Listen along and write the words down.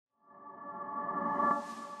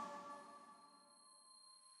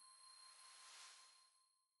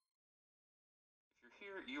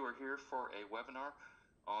You are here for a webinar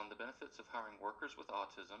on the benefits of hiring workers with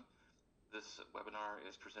autism. This webinar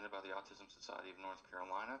is presented by the Autism Society of North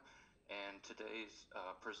Carolina, and today's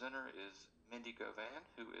presenter is Mindy Govan,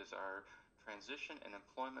 who is our Transition and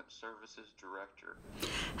Employment Services Director.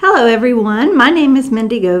 Hello everyone, my name is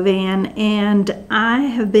Mindy Govan, and I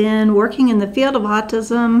have been working in the field of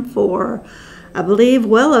autism for, I believe,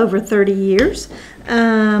 well over 30 years.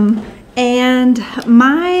 And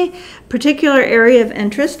my particular area of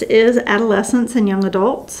interest is adolescents and young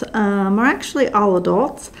adults, or actually all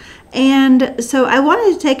adults. And so I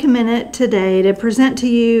wanted to take a minute today to present to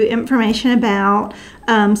you information about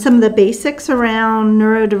some of the basics around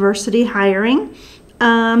neurodiversity hiring,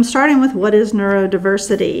 starting with what is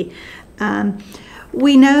neurodiversity.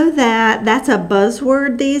 We know that that's a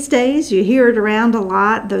buzzword these days. You hear it around a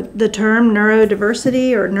lot, the term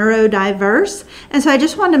neurodiversity or neurodiverse. And so I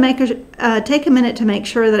just wanted to take a minute to make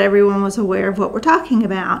sure that everyone was aware of what we're talking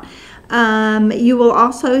about. You will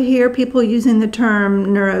also hear people using the term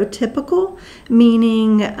neurotypical,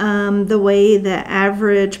 meaning the way the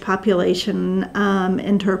average population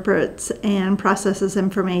interprets and processes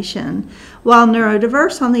information. While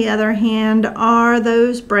neurodiverse, on the other hand, are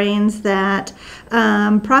those brains that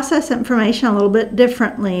process information a little bit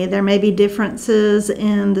differently. There may be differences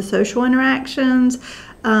in the social interactions,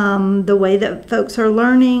 the way that folks are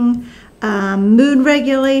learning, mood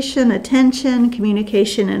regulation, attention,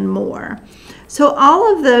 communication, and more. So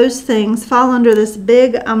all of those things fall under this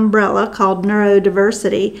big umbrella called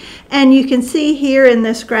neurodiversity. And you can see here in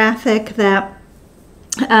this graphic that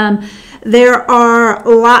there are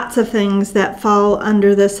lots of things that fall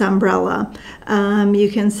under this umbrella.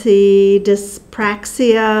 You can see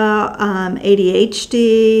dyspraxia,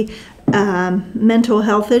 ADHD, mental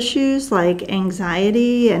health issues like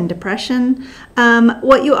anxiety and depression.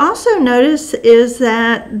 What you also notice is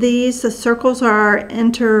that these circles are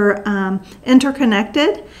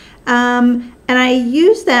interconnected. And I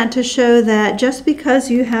use that to show that just because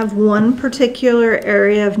you have one particular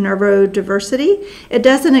area of neurodiversity, it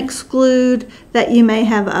doesn't exclude that you may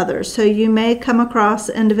have others. So you may come across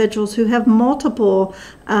individuals who have multiple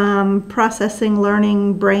processing,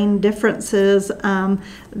 learning, brain differences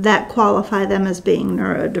that qualify them as being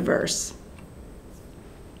neurodiverse.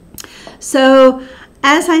 So,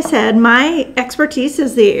 as I said, my expertise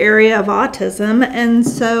is the area of autism, and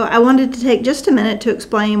so I wanted to take just a minute to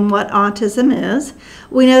explain what autism is.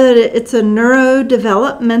 We know that it's a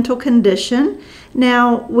neurodevelopmental condition.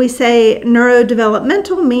 Now, we say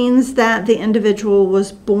neurodevelopmental means that the individual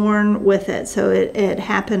was born with it, so it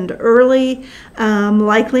happened early,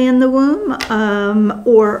 likely in the womb,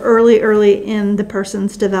 or early in the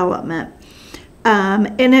person's development.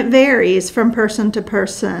 And it varies from person to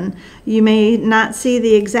person. You may not see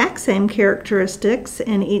the exact same characteristics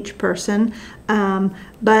in each person,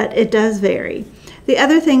 but it does vary. The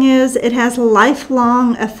other thing is it has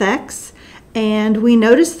lifelong effects, and we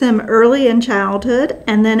notice them early in childhood,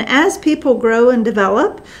 and then as people grow and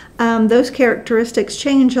develop, those characteristics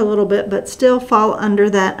change a little bit, but still fall under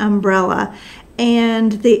that umbrella.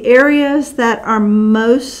 And the areas that are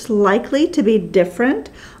most likely to be different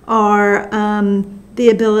are the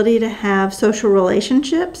ability to have social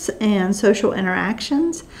relationships and social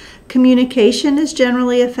interactions. Communication is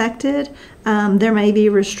generally affected. There may be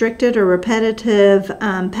restricted or repetitive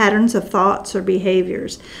patterns of thoughts or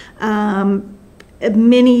behaviors.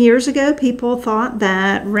 Many years ago, people thought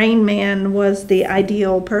that Rain Man was the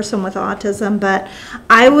ideal person with autism, but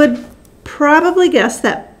I would probably guess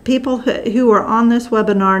that people who are on this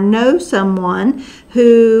webinar know someone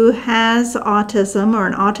who has autism or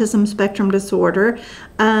an autism spectrum disorder.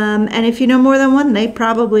 And if you know more than one, they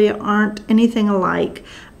probably aren't anything alike.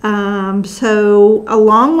 So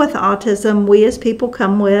along with autism, we as people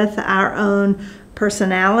come with our own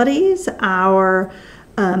personalities, our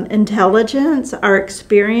intelligence, our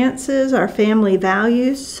experiences, our family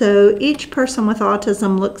values. So each person with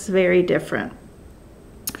autism looks very different.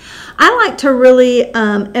 I like to really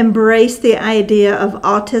embrace the idea of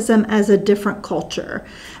autism as a different culture.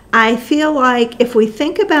 I feel like if we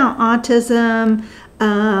think about autism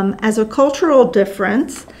as a cultural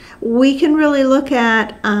difference, we can really look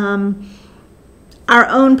at our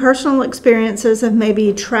own personal experiences of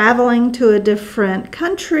maybe traveling to a different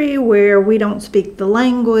country where we don't speak the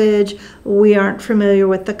language, we aren't familiar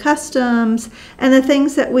with the customs, and the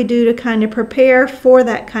things that we do to kind of prepare for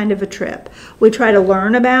that kind of a trip. We try to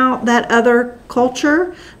learn about that other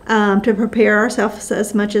culture to prepare ourselves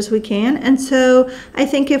as much as we can. And so I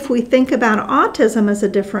think if we think about autism as a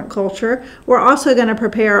different culture, we're also going to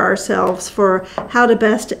prepare ourselves for how to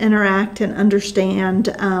best interact and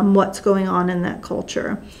understand what's going on in that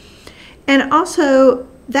culture. And also,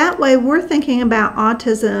 that way we're thinking about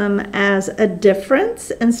autism as a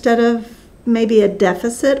difference instead of maybe a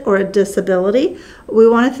deficit or a disability. We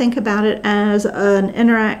want to think about it as an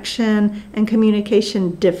interaction and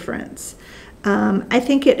communication difference. I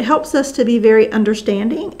think it helps us to be very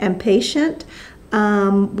understanding and patient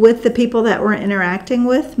with the people that we're interacting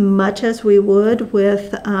with, much as we would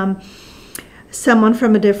with someone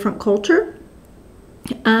from a different culture.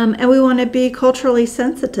 And we want to be culturally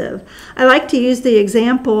sensitive. I like to use the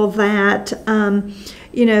example that,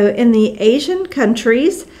 in the Asian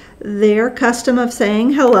countries, their custom of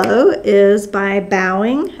saying hello is by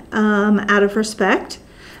bowing out of respect.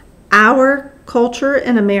 Our culture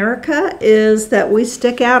in America is that we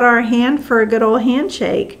stick out our hand for a good old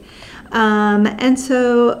handshake. And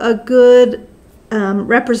so a good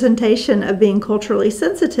representation of being culturally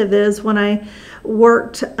sensitive is when I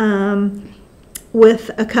worked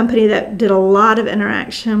with a company that did a lot of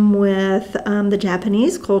interaction with the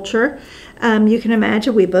Japanese culture. You can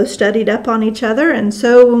imagine we both studied up on each other, and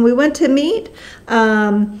so when we went to meet,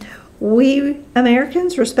 we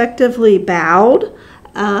Americans respectively bowed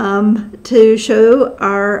to show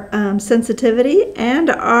our sensitivity, and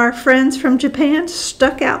our friends from Japan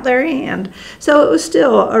stuck out their hand. So it was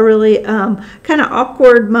still a really kind of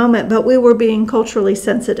awkward moment, but we were being culturally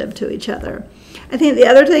sensitive to each other. I think the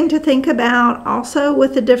other thing to think about also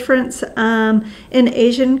with the difference in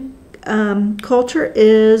Asian culture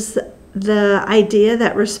is the idea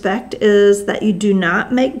that respect is that you do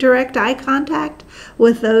not make direct eye contact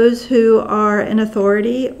with those who are in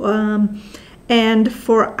authority. And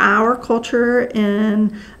for our culture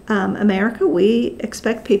in America, we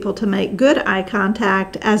expect people to make good eye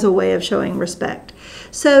contact as a way of showing respect.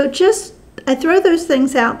 So I throw those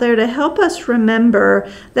things out there to help us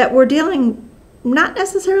remember that we're dealing not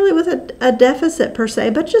necessarily with a deficit per se,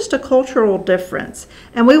 but just a cultural difference.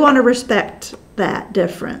 And we want to respect that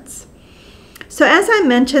difference. So as I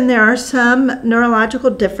mentioned, there are some neurological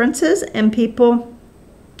differences in people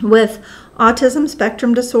with autism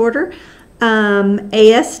spectrum disorder.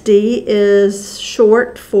 ASD is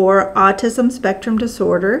short for autism spectrum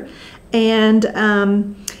disorder. And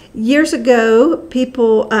years ago,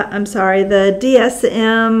 the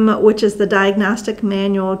DSM, which is the diagnostic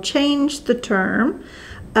manual, changed the term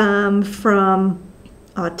from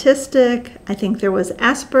autistic. I think there was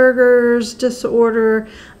Asperger's disorder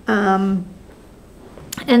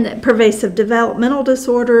and pervasive developmental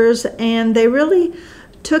disorders, and they really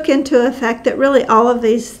took into effect that really all of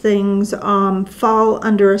these things fall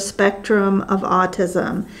under a spectrum of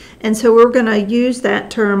autism. And so we're going to use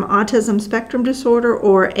that term autism spectrum disorder,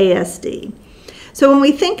 or ASD. So when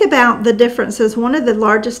we think about the differences, one of the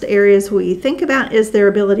largest areas we think about is their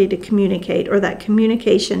ability to communicate, or that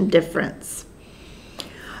communication difference.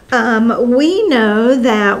 We know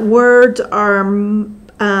that words are,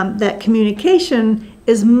 that communication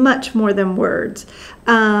is much more than words.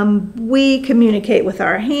 We communicate with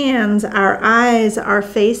our hands, our eyes, our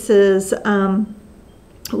faces.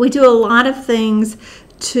 We do a lot of things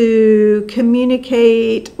to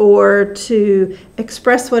communicate or to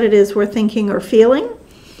express what it is we're thinking or feeling.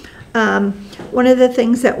 One of the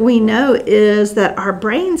things that we know is that our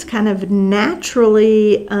brains kind of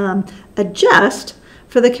naturally adjust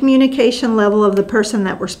for the communication level of the person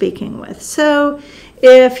that we're speaking with. So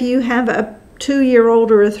if you have a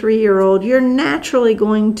 2-year-old or a 3-year-old, you're naturally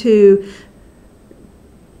going to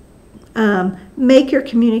make your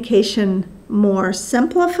communication more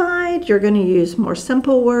simplified. You're going to use more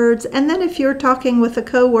simple words. And then if you're talking with a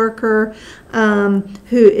coworker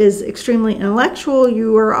who is extremely intellectual,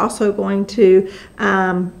 you are also going to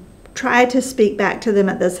try to speak back to them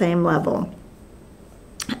at the same level.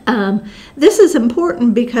 This is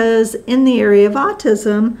important because in the area of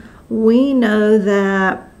autism, we know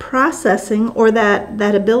that processing, or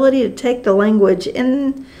that ability to take the language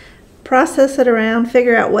and process it around,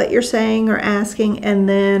 figure out what you're saying or asking, and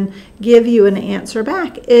then give you an answer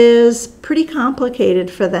back is pretty complicated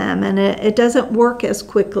for them, and it doesn't work as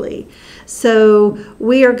quickly. So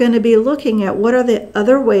we are going to be looking at what are the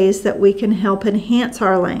other ways that we can help enhance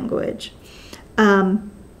our language.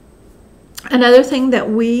 Another thing that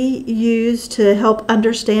we use to help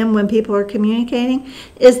understand when people are communicating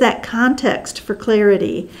is that context for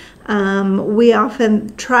clarity. We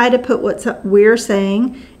often try to put what we're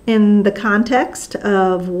saying in the context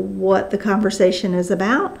of what the conversation is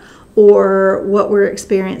about or what we're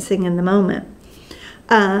experiencing in the moment.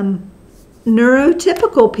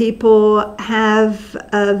 Neurotypical people have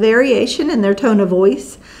a variation in their tone of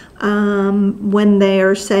voice when they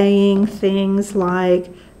are saying things like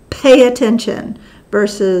pay attention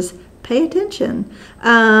versus pay attention.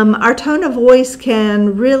 Our tone of voice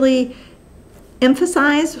can really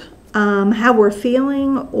emphasize how we're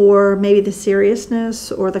feeling, or maybe the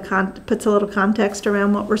seriousness, or puts a little context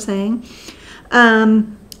around what we're saying.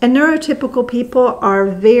 And neurotypical people are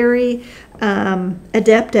very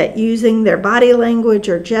adept at using their body language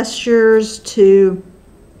or gestures to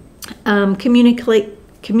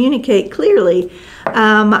communicate clearly.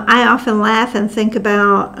 I often laugh and think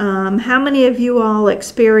about how many of you all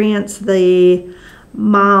experience the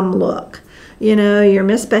mom look. You know, you're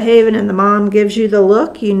misbehaving and the mom gives you the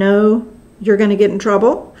look, you know you're going to get in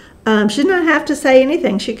trouble. She does not have to say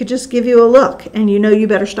anything. She could just give you a look and you know you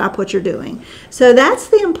better stop what you're doing. So that's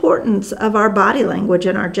the importance of our body language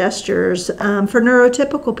and our gestures. For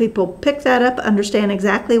neurotypical people, pick that up, understand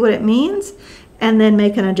exactly what it means, and then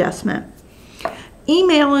make an adjustment.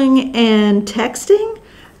 Emailing and texting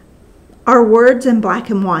are words in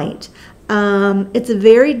black and white. It's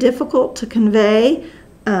very difficult to convey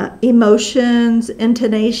emotions,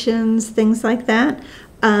 intonations, things like that.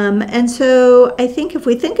 And so I think if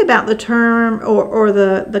we think about the term or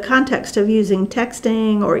the context of using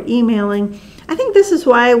texting or emailing, I think this is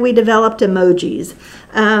why we developed emojis,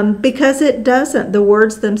 because the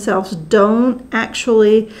words themselves don't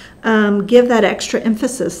actually give that extra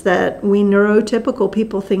emphasis that we neurotypical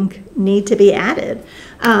people think need to be added.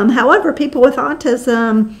 However, people with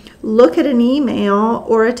autism look at an email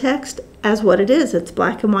or a text as what it is. It's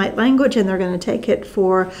black and white language, and they're going to take it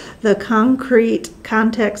for the concrete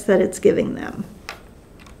context that it's giving them.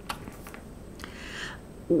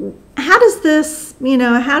 How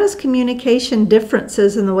does communication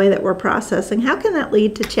differences in the way that we're processing, how can that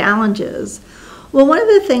lead to challenges? Well, one of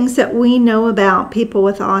the things that we know about people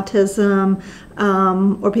with autism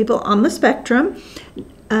or people on the spectrum,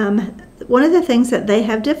 one of the things that they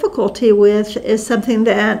have difficulty with is something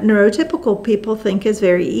that neurotypical people think is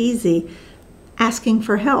very easy: asking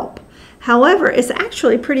for help. However, it's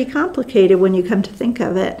actually pretty complicated when you come to think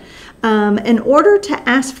of it. In order to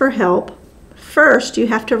ask for help, first you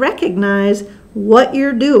have to recognize what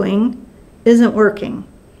you're doing isn't working.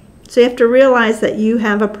 So you have to realize that you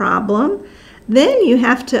have a problem. Then you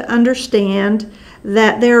have to understand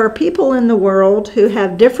that there are people in the world who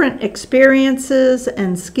have different experiences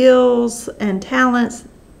and skills and talents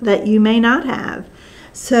that you may not have.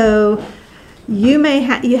 So you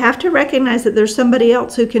have to recognize that there's somebody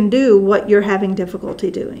else who can do what you're having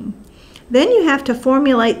difficulty doing. Then you have to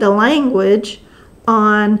formulate the language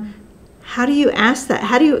on how do you ask that?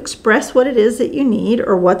 How do you express what it is that you need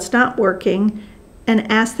or what's not working,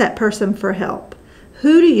 and ask that person for help?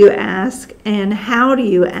 Who do you ask, and how do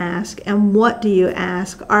you ask, and what do you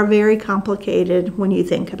ask are very complicated when you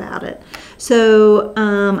think about it. So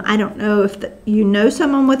I don't know if you know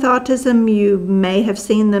someone with autism. You may have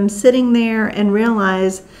seen them sitting there and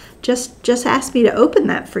realize, just ask me to open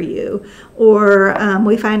that for you. Or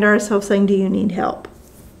we find ourselves saying, do you need help?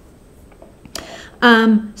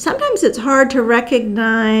 Sometimes it's hard to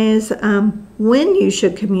recognize when you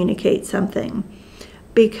should communicate something,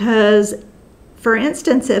 because, for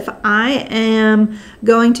instance, if I am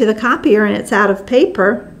going to the copier and it's out of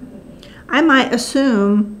paper, I might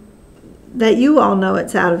assume that you all know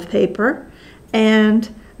it's out of paper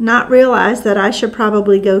and not realize that I should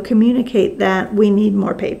probably go communicate that we need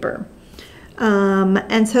more paper.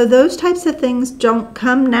 And so those types of things don't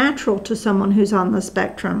come natural to someone who's on the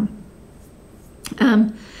spectrum.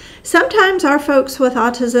 Sometimes our folks with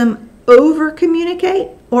autism over-communicate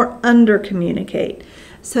or under-communicate.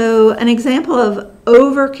 So an example of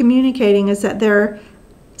over-communicating is that they're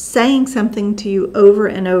saying something to you over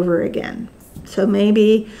and over again. So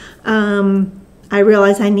maybe I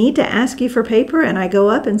realize I need to ask you for paper, and I go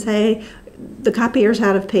up and say, the copier's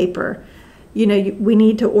out of paper. You know, we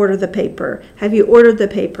need to order the paper. Have you ordered the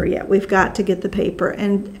paper yet? We've got to get the paper.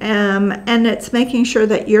 And it's making sure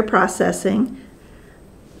that you're processing.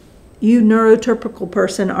 You neurotypical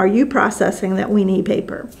person, are you processing that we need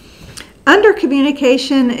paper? Under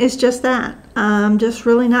communication is just that, just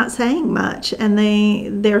really not saying much,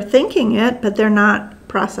 and they're thinking it, but they're not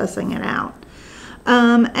processing it out.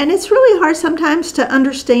 And it's really hard sometimes to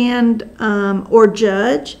understand or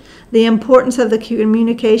judge the importance of the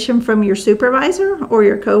communication from your supervisor or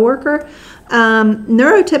your coworker.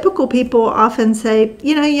 Neurotypical people often say,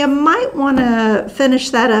 you know, you might want to finish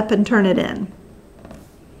that up and turn it in.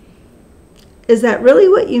 Is that really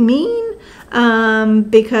what you mean?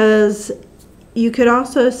 Because you could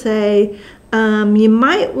also say, you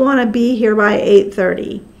might want to be here by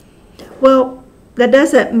 8:30. Well, that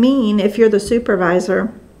doesn't mean, if you're the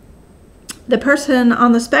supervisor, the person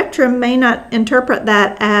on the spectrum may not interpret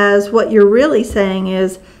that as what you're really saying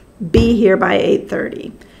is be here by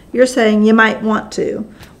 8:30. You're saying you might want to.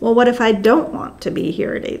 Well, what if I don't want to be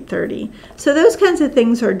here at 8:30? So those kinds of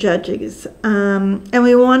things are judges. And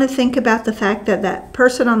we want to think about the fact that that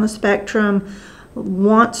person on the spectrum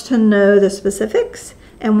wants to know the specifics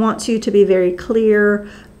and wants you to be very clear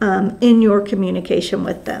in your communication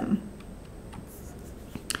with them.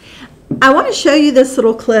 I want to show you this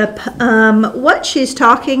little clip. What she's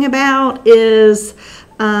talking about is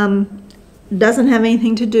doesn't have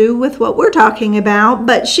anything to do with what we're talking about,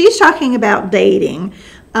 but she's talking about dating.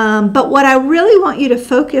 But what I really want you to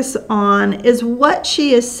focus on is what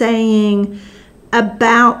she is saying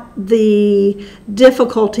about the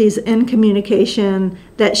difficulties in communication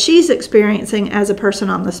that she's experiencing as a person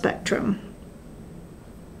on the spectrum.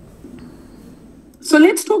 So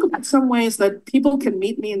let's talk about some ways that people can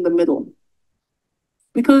meet me in the middle.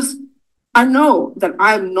 Because I know that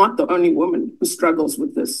I'm not the only woman who struggles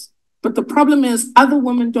with this. But the problem is other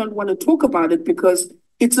women don't want to talk about it because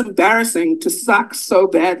it's embarrassing to suck so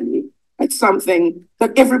badly at something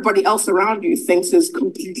that everybody else around you thinks is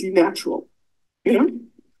completely natural. You know?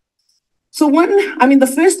 So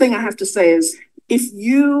the first thing I have to say is, if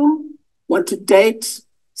you want to date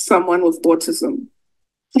someone with autism,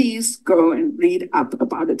 please go and read up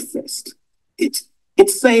about it first. It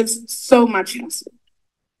saves so much hassle.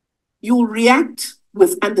 You'll react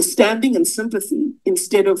with understanding and sympathy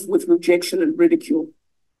instead of with rejection and ridicule.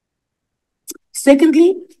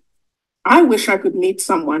 Secondly, I wish I could meet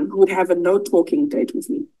someone who would have a no talking date with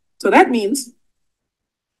me. So that means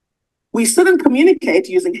we sit and communicate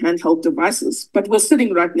using handheld devices, but we're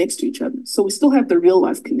sitting right next to each other. So we still have the real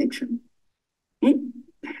life connection.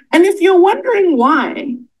 And if you're wondering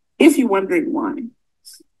why,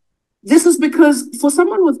 this is because for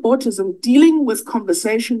someone with autism, dealing with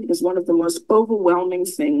conversation is one of the most overwhelming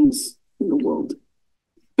things in the world.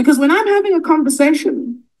 Because when I'm having a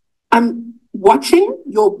conversation, I'm watching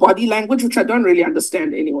your body language, which I don't really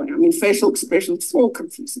understand anyway. I mean, facial expressions, it's all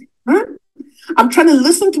confusing, right? I'm trying to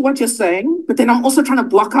listen to what you're saying, but then I'm also trying to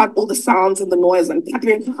block out all the sounds and the noise and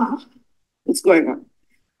what's going on.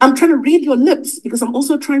 I'm trying to read your lips because I'm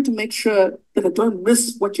also trying to make sure that I don't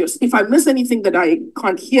miss if I miss anything that I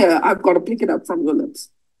can't hear, I've got to pick it up from your lips.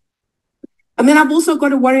 And then I've also got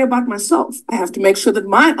to worry about myself. I have to make sure that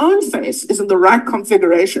my own face is in the right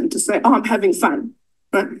configuration to say, oh, I'm having fun.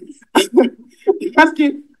 Right? I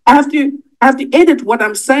have to edit what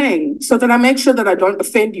I'm saying so that I make sure that I don't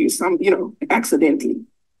offend you accidentally.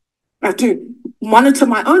 I have to monitor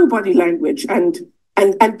my own body language and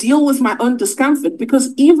deal with my own discomfort,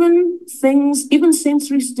 because even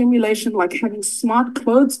sensory stimulation like having smart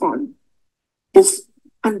clothes on is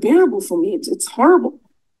unbearable for me. It's horrible.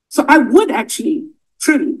 So I would actually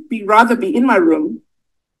truly rather be in my room,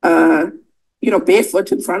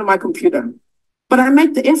 barefoot in front of my computer. But I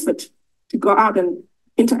make the effort to go out and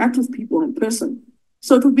interact with people in person.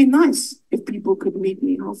 So it would be nice if people could meet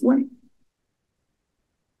me halfway. I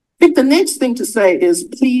think the next thing to say is,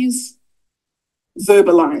 please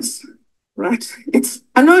verbalize, right?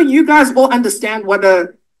 I know you guys all understand what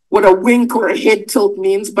a wink or a head tilt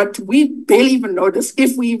means, but we barely even notice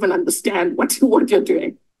if we even understand what you're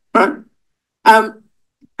doing, right?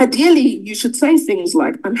 Ideally, you should say things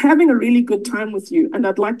like, I'm having a really good time with you and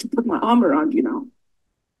I'd like to put my arm around you now,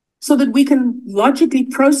 so that we can logically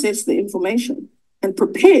process the information and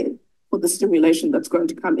prepare for the stimulation that's going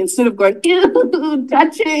to come, instead of going, ew,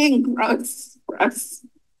 touching, gross.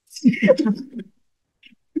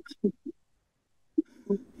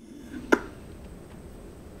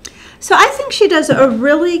 So I think she does a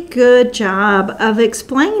really good job of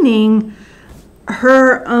explaining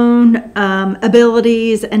her own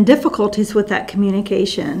abilities and difficulties with that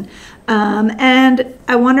communication. And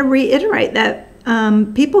I want to reiterate that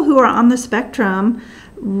people who are on the spectrum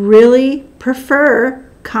really prefer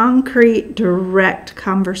concrete, direct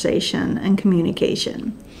conversation and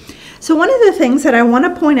communication. So one of the things that I want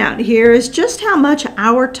to point out here is just how much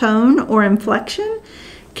our tone or inflection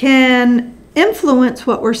can influence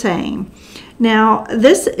what we're saying. Now,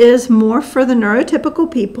 this is more for the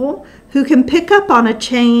neurotypical people who can pick up on a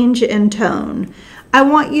change in tone. I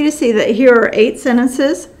want you to see that here are 8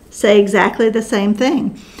 sentences, say exactly the same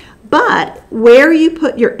thing. But where you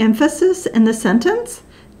put your emphasis in the sentence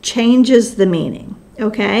changes the meaning,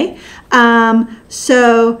 okay?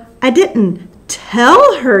 So I didn't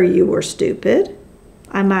tell her you were stupid.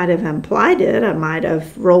 I might have implied it. I might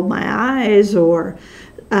have rolled my eyes, or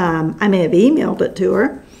I may have emailed it to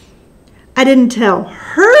her. I didn't tell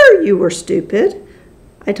her you were stupid.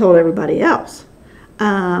 I told everybody else.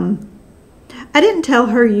 I didn't tell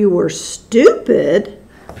her you were stupid.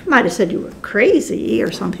 might have said you were crazy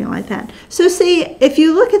or something like that. So see, if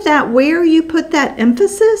you look at that, where you put that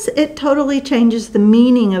emphasis, it totally changes the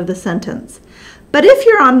meaning of the sentence. But if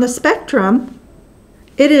you're on the spectrum,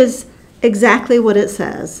 it is exactly what it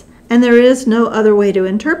says, and there is no other way to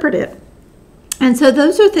interpret it. And so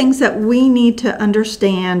those are things that we need to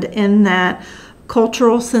understand in that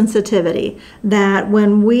cultural sensitivity, that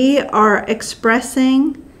when we are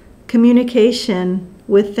expressing communication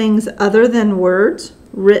with things other than words,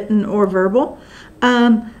 written or verbal,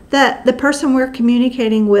 that the person we're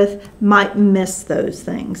communicating with might miss those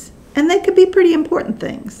things. And they could be pretty important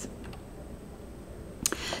things.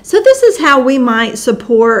 So this is how we might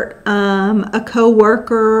support a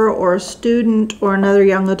coworker or a student or another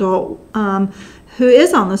young adult who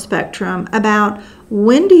is on the spectrum about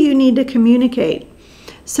when do you need to communicate.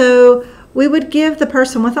 So we would give the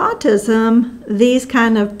person with autism these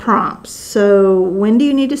kind of prompts. So when do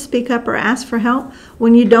you need to speak up or ask for help?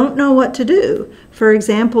 When you don't know what to do. For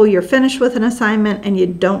example, you're finished with an assignment and you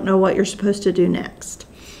don't know what you're supposed to do next.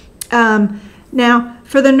 Now,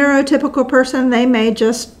 for the neurotypical person, they may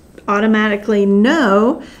just automatically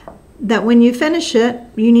know that when you finish it,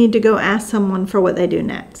 you need to go ask someone for what they do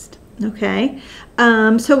next. Okay?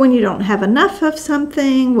 So when you don't have enough of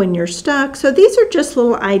something, when you're stuck. So these are just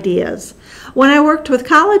little ideas. When I worked with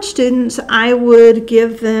college students, I would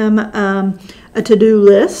give them a to-do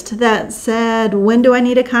list that said, when do I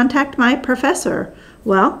need to contact my professor?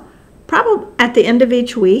 Well, probably at the end of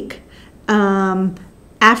each week,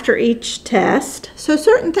 after each test. So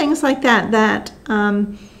certain things like that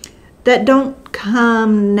that don't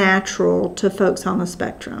come natural to folks on the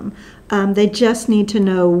spectrum. They just need to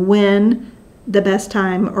know when the best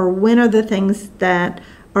time, or when are the things that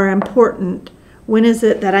are important. When is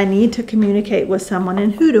it that I need to communicate with someone,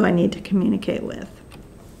 and who do I need to communicate with?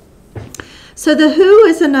 So the who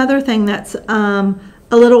is another thing that's a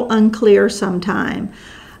little unclear sometime.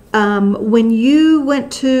 When you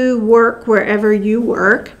went to work wherever you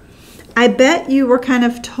work, I bet you were kind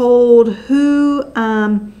of told who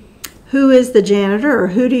is the janitor, or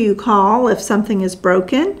who do you call if something is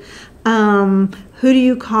broken? Who do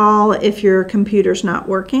you call if your computer's not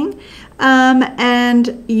working?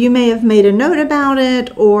 And you may have made a note about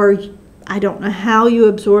it, or I don't know how you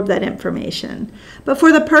absorb that information. But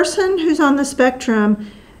for the person who's on the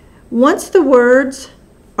spectrum, once the words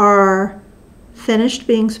are finished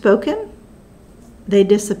being spoken, they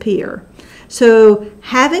disappear. So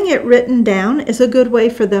having it written down is a good way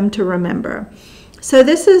for them to remember. So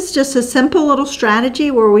this is just a simple little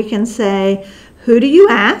strategy where we can say, who do you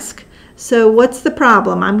ask? So what's the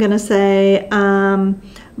problem? I'm going to say,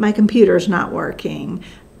 my computer's not working.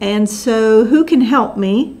 And so who can help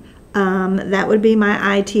me? That would be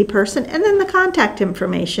my IT person, and then the contact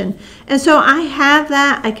information. And so I have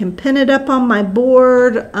that. I can pin it up on my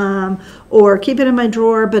board or keep it in my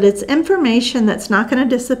drawer, but it's information that's not going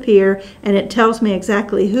to disappear, and it tells me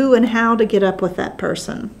exactly who and how to get up with that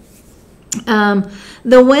person.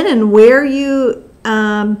 The when and where you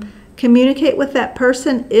communicate with that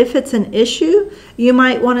person, if it's an issue, you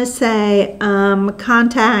might want to say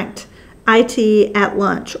contact IT at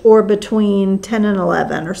lunch or between 10 and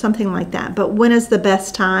 11 or something like that. But when is the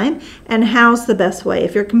best time and how's the best way?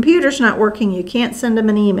 If your computer's not working, you can't send them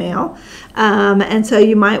an email. And so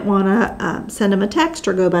you might want to send them a text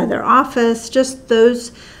or go by their office. Just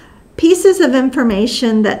those pieces of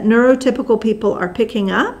information that neurotypical people are picking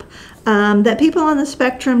up, that people on the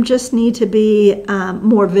spectrum just need to be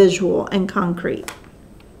more visual and concrete.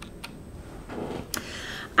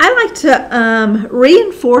 I like to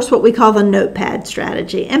reinforce what we call the notepad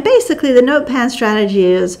strategy. And basically the notepad strategy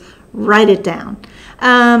is write it down.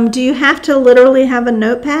 Do you have to literally have a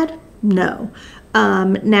notepad? No.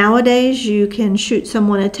 Nowadays you can shoot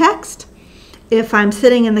someone a text. If I'm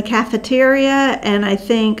sitting in the cafeteria and I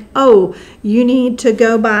think, oh, you need to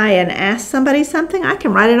go by and ask somebody something, I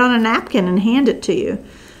can write it on a napkin and hand it to you.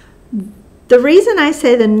 The reason I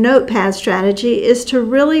say the notepad strategy is to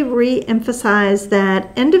really re-emphasize that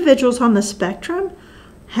individuals on the spectrum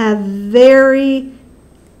have very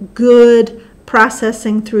good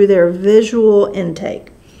processing through their visual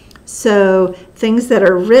intake. So things that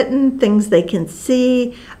are written, things they can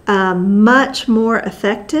see, much more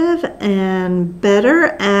effective and better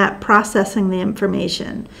at processing the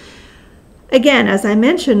information. Again, as I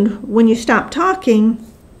mentioned, when you stop talking,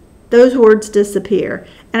 those words disappear.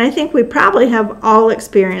 And I think we probably have all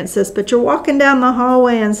experienced this, but you're walking down the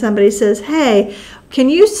hallway and somebody says, hey, can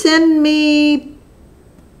you send me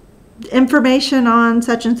information on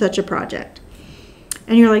such and such a project?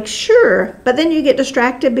 And you're like, sure, but then you get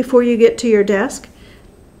distracted before you get to your desk.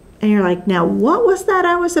 And you're like, now what was that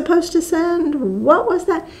I was supposed to send? What was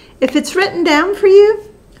that? If it's written down for you,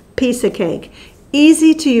 piece of cake.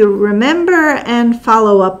 Easy to remember and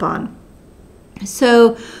follow up on.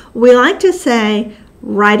 So we like to say,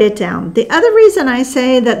 write it down. The other reason I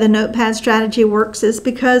say that the notepad strategy works is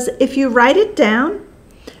because if you write it down,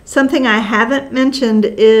 something I haven't mentioned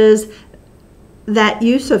is that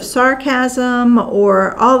use of sarcasm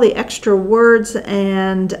or all the extra words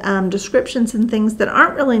and descriptions and things that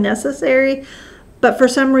aren't really necessary, but for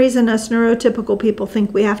some reason us neurotypical people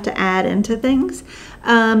think we have to add into things.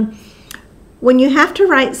 When you have to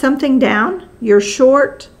write something down, you're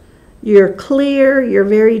short, you're clear, you're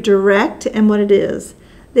very direct in what it is.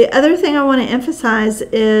 The other thing I want to emphasize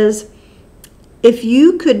is if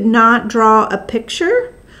you could not draw a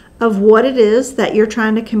picture of what it is that you're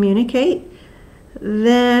trying to communicate,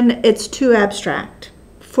 then it's too abstract.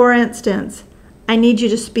 For instance, I need you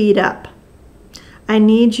to speed up. I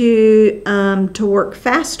need you to work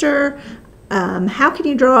faster. How can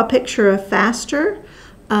you draw a picture of faster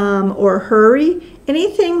or hurry?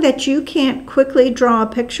 Anything that you can't quickly draw a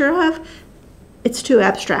picture of, it's too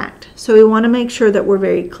abstract. So we want to make sure that we're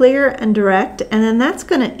very clear and direct, and then that's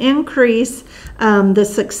going to increase the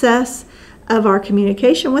success of our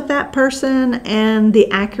communication with that person and the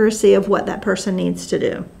accuracy of what that person needs to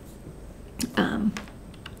do.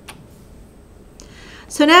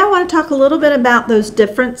 So now I want to talk a little bit about those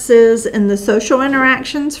differences in the social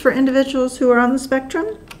interactions for individuals who are on the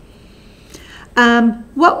spectrum.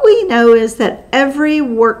 What we know is that every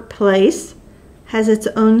workplace has its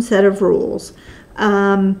own set of rules.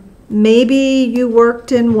 Maybe you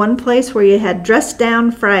worked in one place where you had dress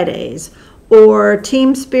down Fridays or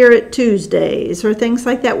Team Spirit Tuesdays or things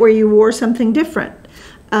like that where you wore something different.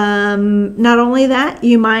 Not only that,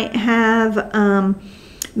 you might have,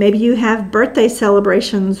 maybe you have birthday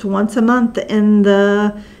celebrations once a month in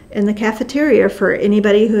the cafeteria for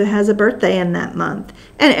anybody who has a birthday in that month,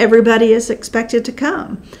 and everybody is expected to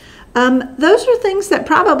come. Those are things that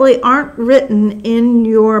probably aren't written in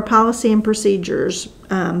your policy and procedures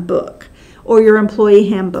book or your employee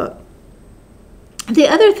handbook. The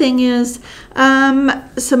other thing is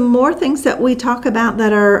some more things that we talk about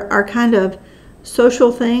that are kind of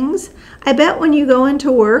social things. I bet when you go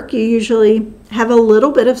into work, you usually have a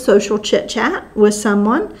little bit of social chit-chat with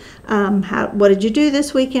someone. What did you do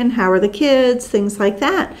this weekend? How are the kids? Things like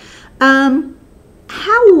that.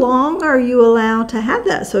 How long are you allowed to have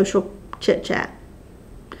that social chit-chat?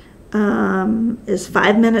 Is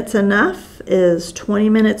 5 minutes enough? Is 20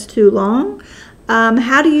 minutes too long?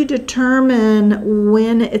 How do you determine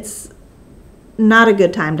when it's not a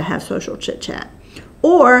good time to have social chit-chat?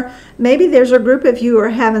 Or maybe there's a group of you who are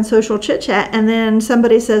having social chit-chat and then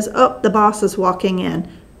somebody says, oh, the boss is walking in.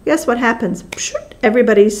 Guess what happens?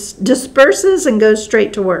 Everybody disperses and goes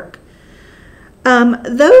straight to work.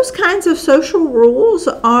 Those kinds of social rules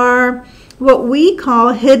are what we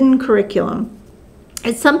call hidden curriculum.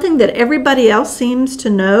 It's something that everybody else seems to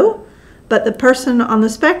know, but the person on the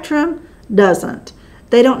spectrum doesn't.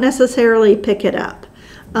 They don't necessarily pick it up.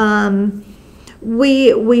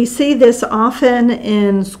 We see this often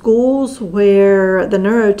in schools where the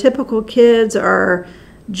neurotypical kids are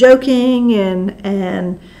joking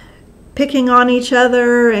and picking on each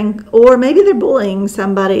other, or maybe they're bullying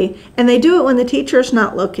somebody, and they do it when the teacher's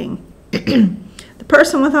not looking. The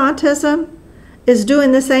person with autism is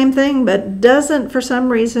doing the same thing, but doesn't for some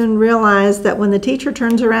reason realize that when the teacher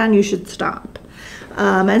turns around, you should stop.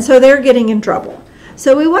 And so they're getting in trouble.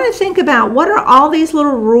 So we want to think about what are all these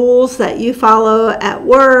little rules that you follow at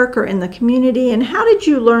work or in the community, and how did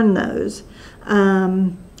you learn those?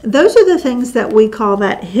 Those are the things that we call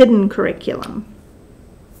that hidden curriculum.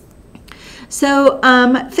 So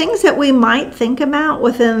things that we might think about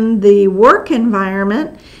within the work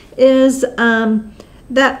environment is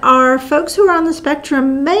that our folks who are on the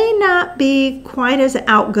spectrum may not be quite as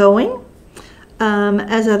outgoing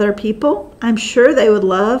as other people. I'm sure they would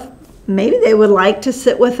love, maybe they would like to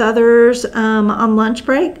sit with others on lunch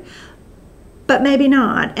break, but maybe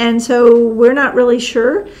not. And so we're not really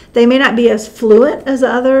sure. They may not be as fluent as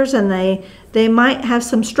others, and they might have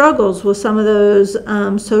some struggles with some of those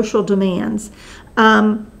social demands.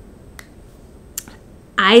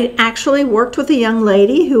 I actually worked with a young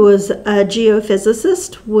lady who was a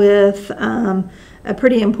geophysicist with a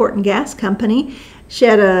pretty important gas company. She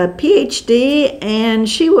had a PhD, and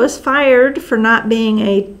she was fired for not being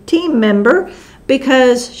a team member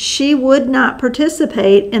because she would not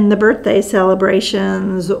participate in the birthday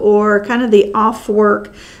celebrations or kind of the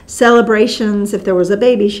off-work celebrations if there was a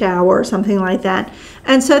baby shower or something like that.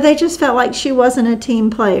 And so they just felt like she wasn't a team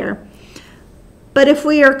player. But if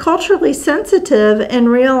we are culturally sensitive and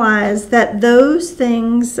realize that those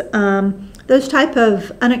things, those type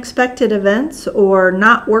of unexpected events or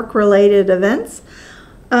not work-related events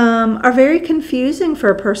are very confusing for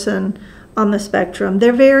a person on the spectrum.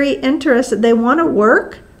 They're very interested. They want to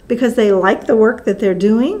work because they like the work that they're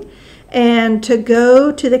doing. And to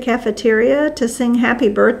go to the cafeteria to sing happy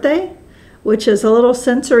birthday, which is a little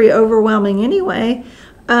sensory overwhelming anyway,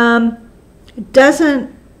 it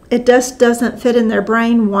just doesn't fit in their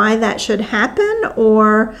brain why that should happen,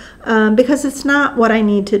 or because it's not what I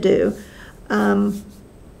need to do.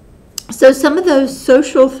 So some of those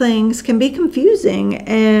social things can be confusing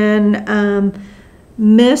and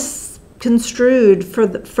misconstrued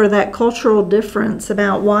for that cultural difference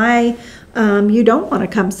about why you don't want to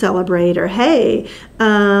come celebrate, or hey,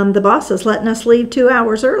 the boss is letting us leave 2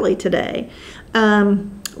 hours early today.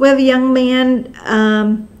 We have a young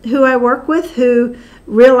man who I work with who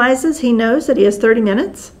realizes he knows that he has 30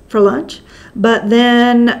 minutes for lunch, but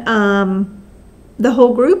then the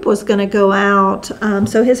whole group was going to go out,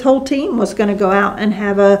 so his whole team was going to go out and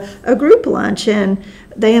have a group lunch, and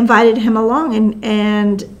they invited him along,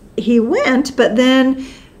 and he went, but then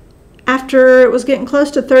after it was getting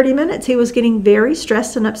close to 30 minutes, he was getting very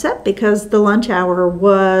stressed and upset because the lunch hour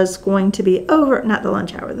was going to be over. Not the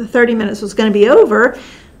lunch hour, the 30 minutes was going to be over,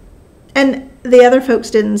 and the other folks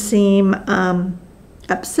didn't seem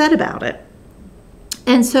upset about it.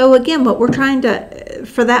 And so again, what we're trying to,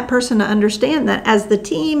 for that person to understand that as the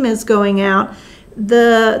team is going out,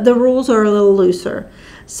 the rules are a little looser.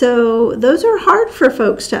 So those are hard for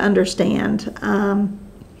folks to understand.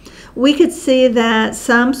 We could see that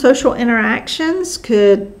some social interactions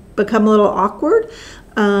could become a little awkward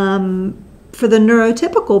for the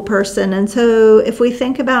neurotypical person. And so if we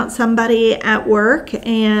think about somebody at work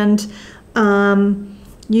and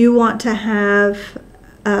you want to have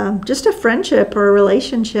just a friendship or a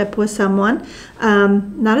relationship with someone,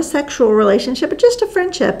 not a sexual relationship, but just a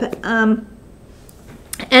friendship,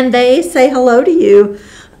 and they say hello to you,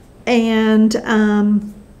 and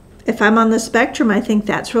if I'm on the spectrum, I think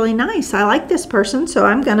that's really nice. I like this person, so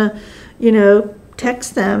I'm gonna,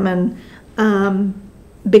 text them, and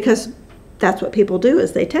because that's what people do,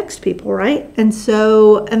 is they text people, right? And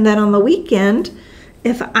then on the weekend,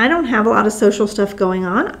 if I don't have a lot of social stuff going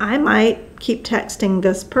on, I might keep texting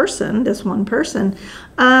this person, this one person.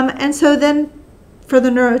 And so then for the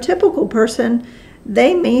neurotypical person,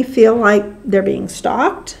 they may feel like they're being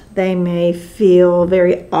stalked. They may feel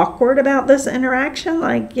very awkward about this interaction,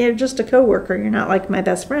 like you're just a coworker, you're not like my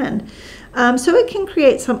best friend. So it can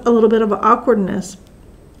create a little bit of awkwardness.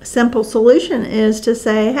 Simple solution is to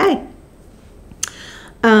say, hey,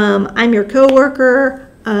 I'm your coworker.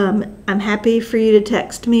 I'm happy for you to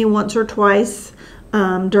text me once or twice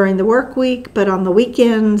during the work week, but on the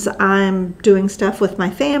weekends I'm doing stuff with my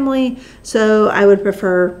family, so I would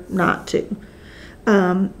prefer not to.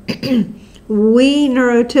 We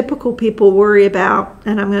neurotypical people worry about,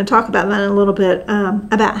 and I'm going to talk about that in a little bit,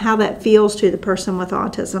 about how that feels to the person with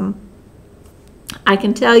autism. I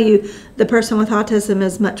can tell you the person with autism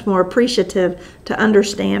is much more appreciative to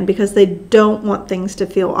understand because they don't want things to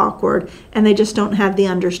feel awkward and they just don't have the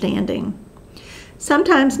understanding.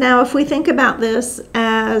 Sometimes now if we think about this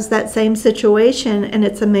as that same situation and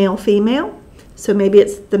it's a male-female, so maybe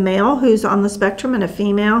it's the male who's on the spectrum and a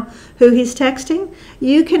female who he's texting,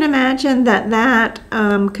 you can imagine that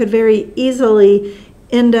could very easily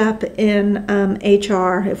end up in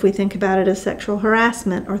HR if we think about it as sexual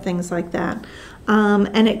harassment or things like that.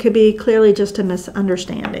 And it could be clearly just a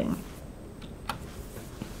misunderstanding.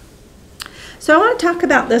 So I want to talk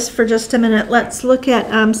about this for just a minute. Let's look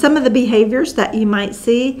at some of the behaviors that you might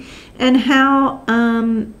see and how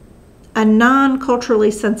a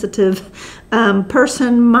non-culturally sensitive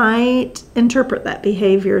person might interpret that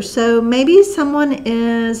behavior. So maybe someone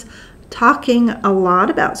is talking a lot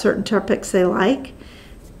about certain topics they like,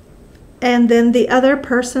 and then the other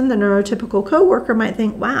person, the neurotypical coworker, might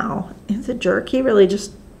think, wow, he's a jerk. He really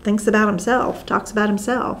just thinks about himself, talks about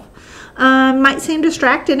himself. Might seem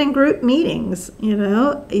distracted in group meetings.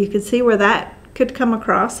 You could see where that could come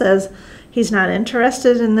across as he's not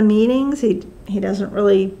interested in the meetings. He doesn't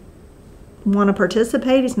really want to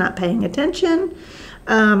participate. He's not paying attention.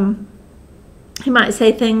 He might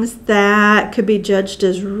say things that could be judged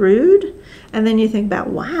as rude. And then you think about,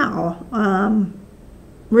 wow,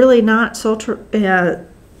 really not so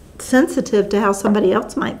sensitive to how somebody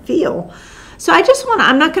else might feel. So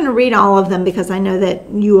I'm not going to read all of them because I know that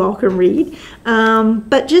you all can read,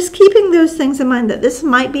 but just keeping those things in mind that this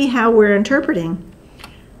might be how we're interpreting.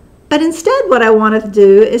 But instead what I wanted to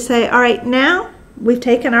do is say, all right, now we've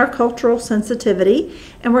taken our cultural sensitivity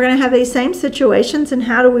and we're going to have these same situations, and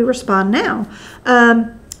how do we respond now?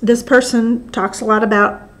 This person talks a lot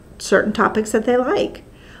about certain topics that they like.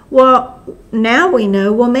 Well, now we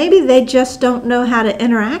know, well, maybe they just don't know how to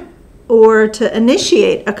interact or to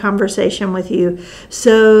initiate a conversation with you.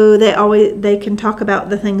 So they can talk about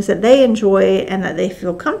the things that they enjoy and that they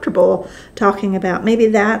feel comfortable talking about. Maybe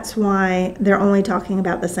that's why they're only talking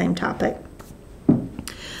about the same topic.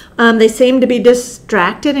 They seem to be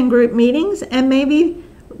distracted in group meetings, and maybe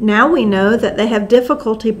now we know that they have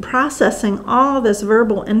difficulty processing all this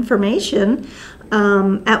verbal information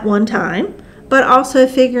at one time, but also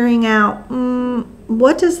figuring out,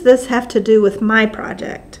 what does this have to do with my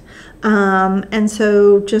project? And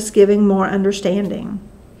so just giving more understanding.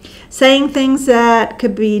 Saying things that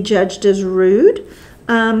could be judged as rude.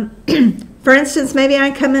 For instance, maybe I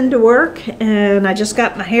come into work and I just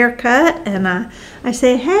got my hair cut, and I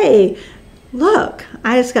say, hey, look,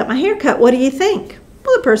 I just got my hair cut. What do you think?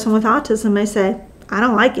 Well, the person with autism may say, I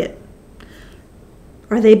don't like it.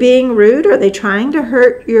 Are they being rude? Are they trying to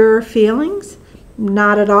hurt your feelings?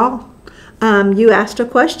 Not at all. You asked a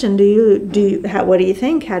question, what do you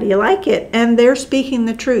think? How do you like it? And they're speaking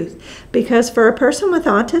the truth. Because for a person with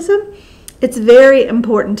autism, it's very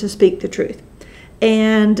important to speak the truth.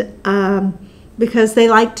 And because they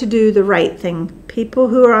like to do the right thing. People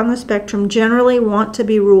who are on the spectrum generally want to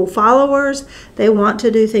be rule followers. They want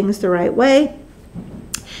to do things the right way.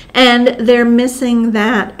 And they're missing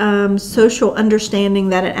that social understanding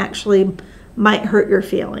that it actually might hurt your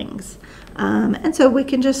feelings. And so we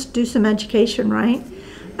can just do some education, right?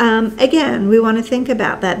 Again, we want to think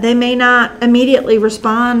about that. They may not immediately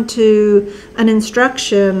respond to an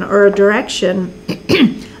instruction or a direction.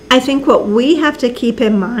 I think what we have to keep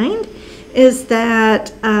in mind is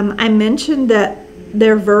that I mentioned that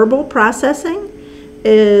their verbal processing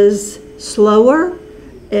is slower.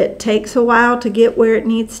 It takes a while to get where it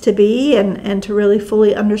needs to be and to really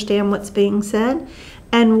fully understand what's being said.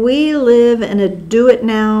 And we live in a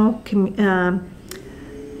do-it-now community.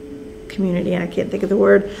 I can't think of the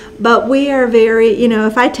word. But we are very,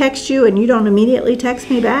 if I text you and you don't immediately text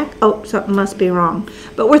me back, oh, something must be wrong.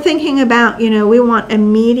 But we're thinking about, we want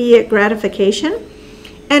immediate gratification.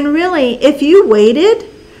 And really, if you waited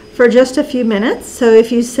for just a few minutes, so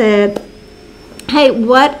if you said, hey,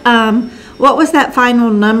 what was that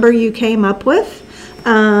final number you came up with?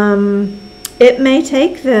 It may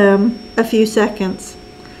take them a few seconds.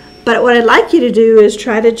 But what I'd like you to do is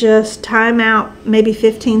try to just time out maybe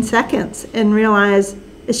 15 seconds and realize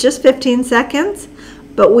it's just 15 seconds,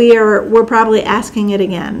 but we're probably asking it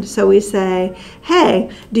again. So we say,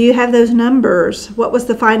 hey, do you have those numbers? What was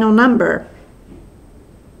the final number?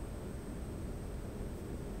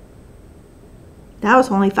 That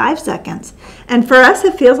was only 5 seconds. And for us,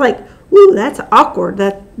 it feels like, ooh, that's awkward,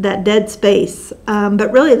 that dead space.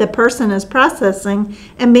 But really, the person is processing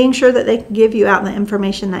and being sure that they can give you out the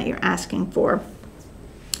information that you're asking for.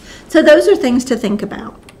 So those are things to think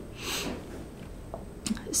about.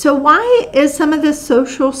 So why is some of this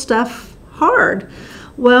social stuff hard?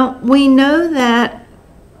 Well, we know that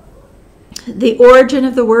the origin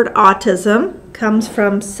of the word autism comes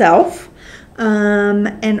from self.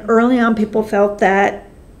 And early on, people felt that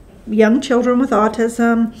young children with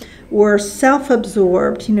autism were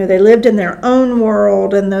self-absorbed. They lived in their own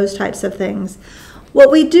world and those types of things.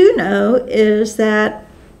 What we do know is that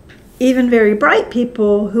even very bright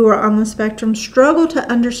people who are on the spectrum struggle to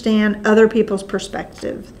understand other people's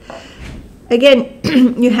perspectives. Again,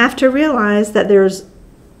 you have to realize that there's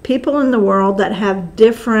people in the world that have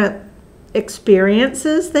different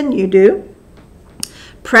experiences than you do,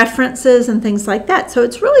 preferences and things like that. So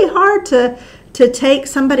it's really hard to take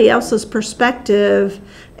somebody else's perspective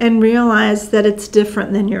and realize that it's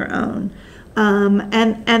different than your own.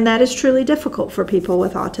 And that is truly difficult for people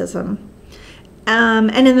with autism.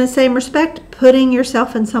 And in the same respect, putting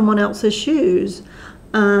yourself in someone else's shoes.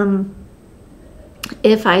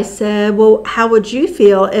 If I said, well, how would you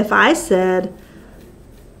feel if I said,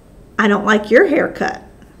 I don't like your haircut?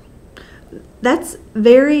 That's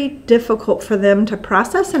very difficult for them to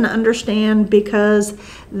process and understand because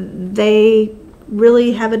they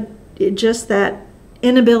really have just that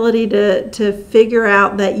inability to figure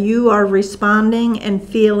out that you are responding and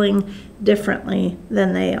feeling differently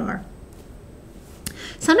than they are.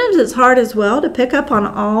 Sometimes it's hard as well to pick up on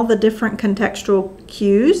all the different contextual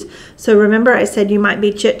cues. So remember I said you might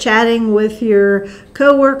be chit-chatting with your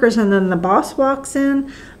coworkers and then the boss walks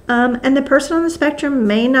in, and the person on the spectrum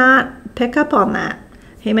may not pick up on that.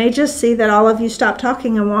 He may just see that all of you stop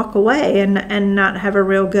talking and walk away and not have a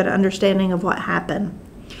real good understanding of what happened.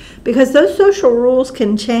 Because those social rules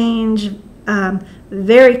can change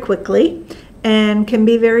very quickly and can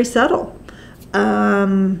be very subtle.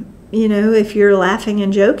 You know, if you're laughing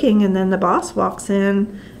and joking and then the boss walks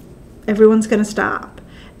in, everyone's going to stop.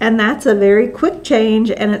 And that's a very quick change,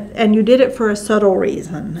 and you did it for a subtle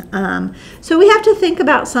reason. So we have to think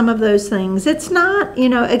about some of those things. It's not, you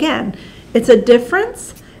know, again, it's a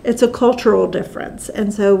difference. It's a cultural difference.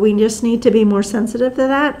 And so we just need to be more sensitive to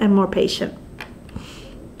that and more patient.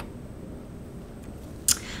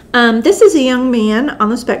 This is a young man on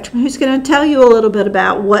the spectrum who's going to tell you a little bit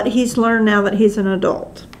about what he's learned now that he's an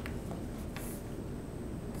adult.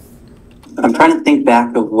 I'm trying to think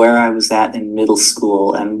back of where I was at in middle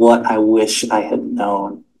school and what I wish I had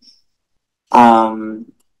known.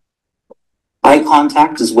 Eye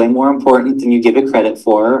contact is way more important than you give it credit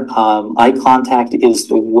for. Eye contact is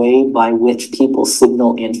the way by which people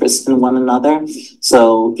signal interest in one another.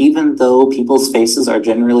 So even though people's faces are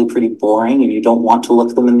generally pretty boring and you don't want to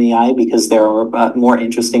look them in the eye because there are more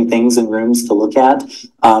interesting things in rooms to look at,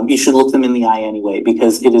 you should look them in the eye anyway,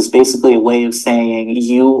 because it is basically a way of saying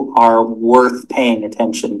you are worth paying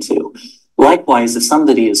attention to. Likewise, if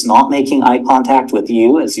somebody is not making eye contact with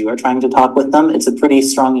you as you are trying to talk with them, it's a pretty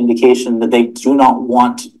strong indication that they do not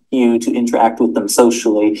want you to interact with them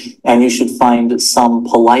socially, and you should find some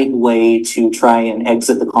polite way to try and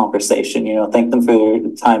exit the conversation. You know, thank them for their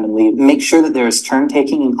time and leave. Make sure that there is turn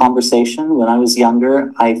taking in conversation. When I was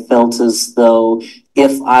younger, I felt as though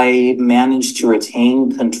if I managed to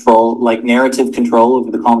retain control, like narrative control over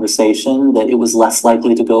the conversation, that it was less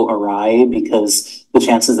likely to go awry, because the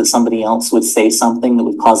chances that somebody else would say something that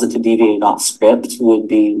would cause it to deviate off script would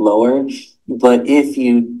be lower. But if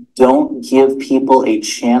you don't give people a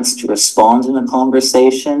chance to respond in a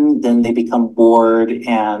conversation, then they become bored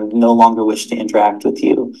and no longer wish to interact with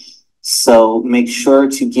you. So make sure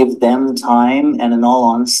to give them time, and in all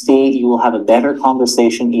honesty, you will have a better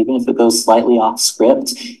conversation, even if it goes slightly off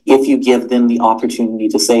script, if you give them the opportunity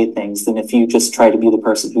to say things, than if you just try to be the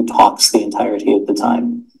person who talks the entirety of the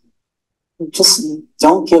time. Just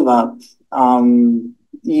don't give up.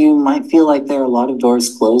 You might feel like there are a lot of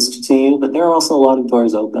doors closed to you, but there are also a lot of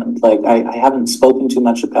doors open. Like I haven't spoken too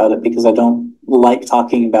much about it because I don't like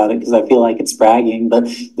talking about it because I feel like it's bragging, but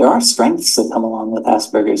there are strengths that come along with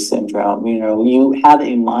Asperger's syndrome. You know, you have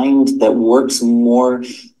a mind that works more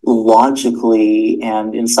logically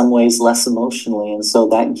and in some ways less emotionally, and so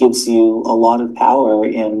that gives you a lot of power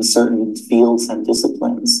in certain fields and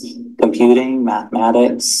disciplines. Computing,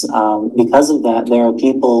 mathematics. Because of that, there are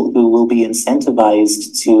people who will be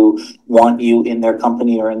incentivized to want you in their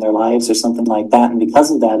company or in their lives or something like that. And because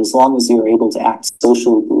of that, as long as you're able to act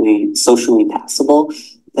socially passable,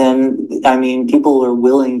 then, I mean, people are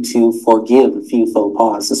willing to forgive a few faux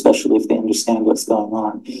pas, especially if they understand what's going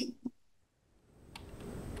on.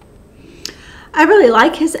 I really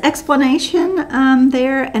like his explanation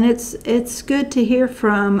there, and it's good to hear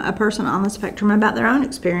from a person on the spectrum about their own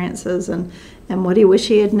experiences and what he wished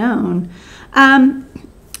he had known.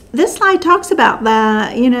 This slide talks about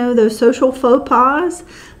that, you know, those social faux pas.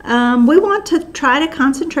 We want to try to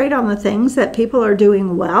concentrate on the things that people are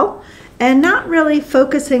doing well, and not really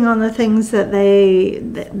focusing on the things that they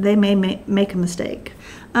may make a mistake.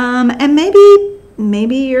 And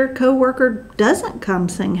maybe your coworker doesn't come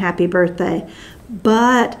sing happy birthday,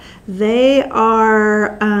 but they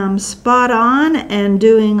are spot on and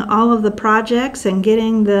doing all of the projects and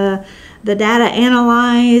getting the data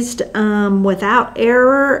analyzed without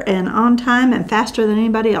error and on time and faster than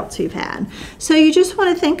anybody else you've had. So you just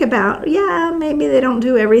want to think about, yeah, maybe they don't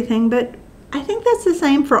do everything, but I think that's the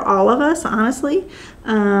same for all of us, honestly.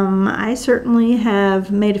 I certainly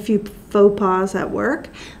have made a few faux pas at work.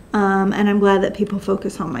 And I'm glad that people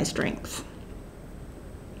focus on my strengths.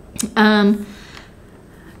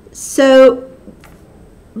 So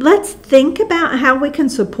let's think about how we can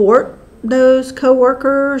support those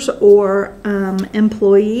coworkers or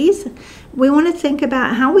employees. We want to think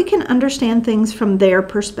about how we can understand things from their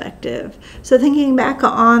perspective. So thinking back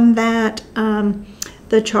on that,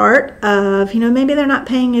 the chart of, you know, maybe they're not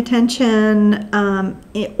paying attention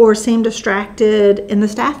or seem distracted in the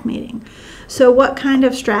staff meeting. So what kind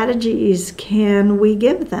of strategies can we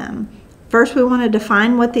give them? First, we want to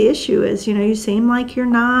define what the issue is. You know, you seem like you're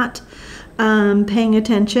not paying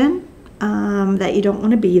attention, that you don't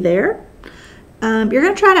want to be there. You're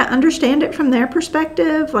going to try to understand it from their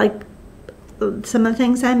perspective, like some of the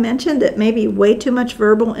things I mentioned, that may be way too much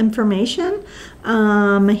verbal information.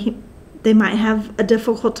 They might have a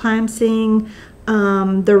difficult time seeing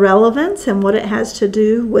the relevance and what it has to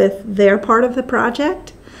do with their part of the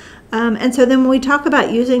project. And so then when we talk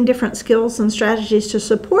about using different skills and strategies to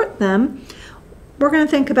support them, we're going to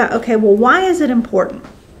think about, okay, well, why is it important?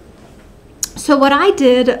 So what I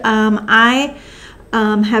did, I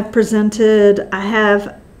have presented, I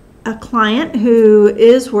have a client who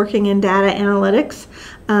is working in data analytics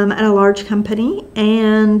at a large company,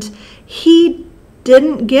 and he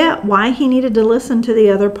didn't get why he needed to listen to the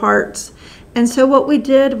other parts. And so what we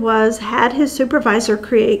did was had his supervisor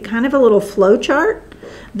create kind of a little flow chart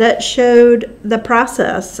that showed the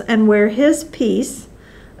process and where his piece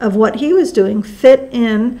of what he was doing fit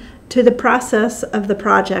in to the process of the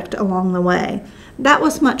project along the way. That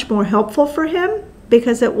was much more helpful for him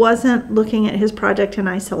because it wasn't looking at his project in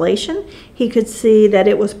isolation. He could see that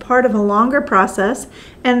it was part of a longer process,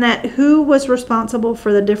 and that who was responsible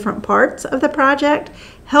for the different parts of the project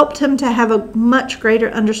helped him to have a much greater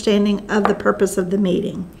understanding of the purpose of the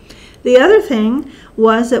meeting. The other thing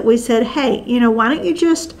was that we said, hey, why don't you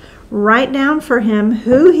just write down for him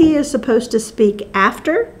who he is supposed to speak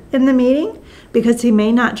after in the meeting, because he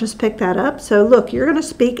may not just pick that up. So look, you're going to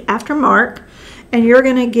speak after Mark, and you're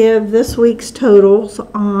going to give this week's totals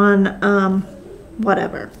on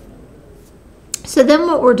whatever. So then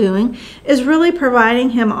what we're doing is really providing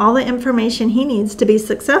him all the information he needs to be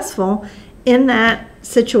successful in that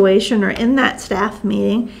situation or in that staff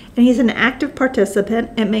meeting, and he's an active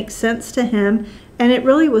participant. It makes sense to him, and it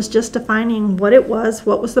really was just defining what it was,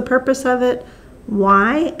 what was the purpose of it,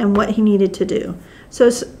 why, and what he needed to do.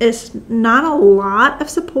 So it's not a lot of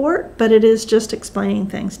support, but it is just explaining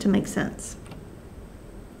things to make sense.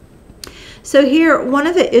 So here, one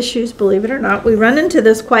of the issues, believe it or not, we run into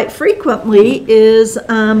this quite frequently is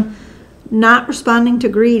not responding to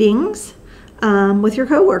greetings with your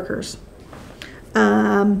coworkers.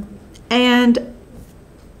 And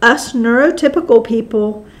us neurotypical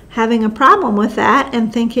people having a problem with that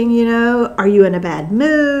and thinking, are you in a bad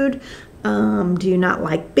mood? Do you not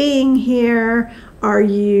like being here? Are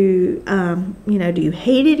you, do you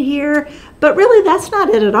hate it here? But really, that's not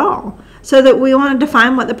it at all. So that we want to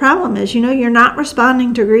define what the problem is. You're not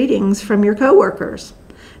responding to greetings from your coworkers.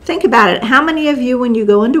 Think about it. How many of you, when you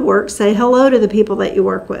go into work, say hello to the people that you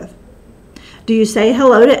work with? Do you say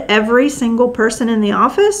hello to every single person in the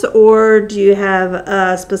office, or do you have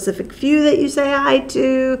a specific few that you say hi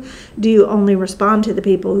to? Do you only respond to the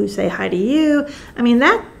people who say hi to you? I mean,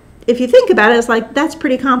 that, if you think about it, it's like that's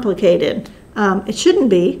pretty complicated. It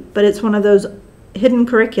shouldn't be, but it's one of those hidden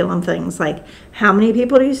curriculum things, like how many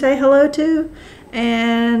people do you say hello to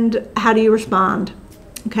and how do you respond?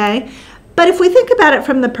 Okay, but if we think about it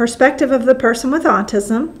from the perspective of the person with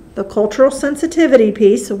autism, the cultural sensitivity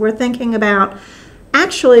piece, so we're thinking about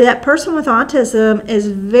actually that person with autism is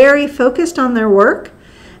very focused on their work,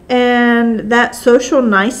 and that social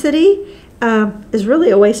nicety is really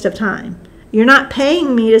a waste of time. You're not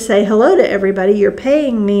paying me to say hello to everybody, you're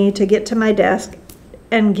paying me to get to my desk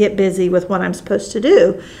and get busy with what I'm supposed to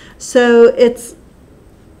do. So it's,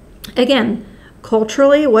 again,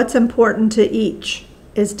 culturally, what's important to each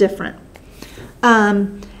is different.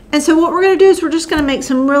 And so what we're going to do is we're just going to make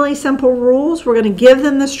some really simple rules. We're going to give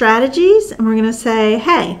them the strategies, and we're going to say,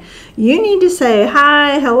 hey, you need to say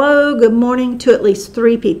hi, hello, good morning to at least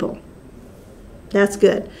 3 people. That's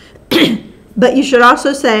good. But you should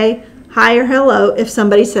also say hi or hello if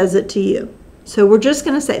somebody says it to you. So we're just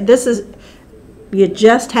going to say, you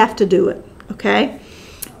just have to do it, okay?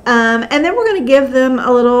 And then we're going to give them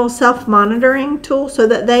a little self-monitoring tool so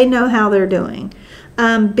that they know how they're doing.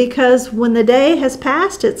 Because when the day has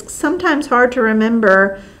passed, it's sometimes hard to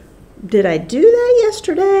remember, did I do that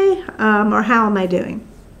yesterday? Or how am I doing?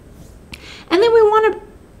 And then we want to,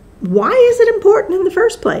 why is it important in the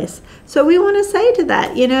first place? So we want to say to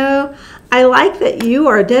that, I like that you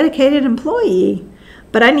are a dedicated employee,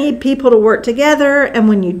 but I need people to work together, and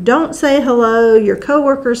when you don't say hello, your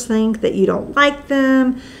coworkers think that you don't like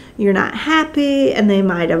them, you're not happy, and they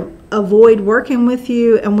might avoid working with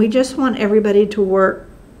you, and we just want everybody to work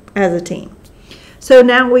as a team. So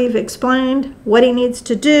now we've explained what he needs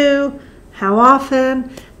to do, how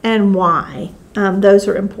often, and why. Those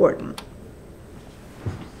are important.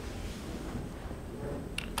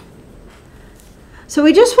 So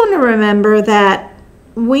we just want to remember that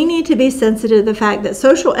we need to be sensitive to the fact that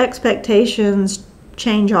social expectations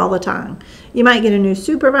change all the time. You might get a new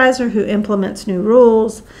supervisor who implements new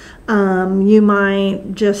rules. You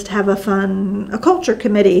might just have a culture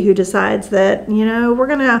committee who decides that, we're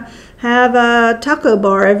going to have a taco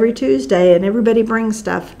bar every Tuesday and everybody brings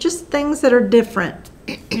stuff. Just things that are different.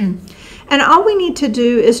 And all we need to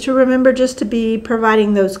do is to remember just to be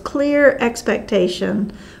providing those clear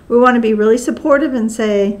expectations. We want to be really supportive and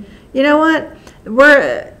say, you know what?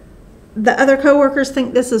 The other coworkers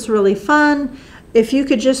think this is really fun. If you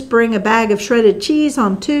could just bring a bag of shredded cheese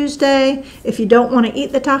on Tuesday. If you don't want to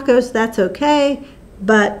eat the tacos, that's okay.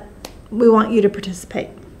 But we want you to participate.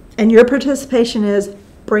 And your participation is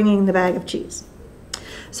bringing the bag of cheese.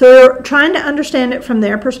 So we're trying to understand it from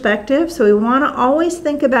their perspective. So we want to always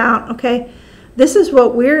think about, okay, this is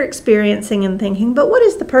what we're experiencing and thinking, but what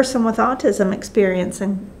is the person with autism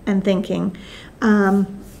experiencing and thinking?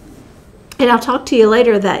 And I'll talk to you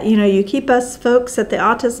later that, you keep us folks at the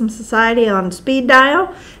Autism Society on speed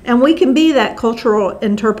dial, and we can be that cultural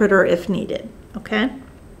interpreter if needed, okay?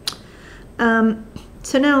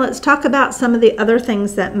 So now let's talk about some of the other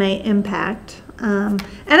things that may impact. And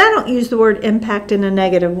I don't use the word impact in a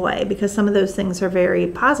negative way, because some of those things are very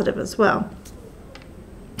positive as well.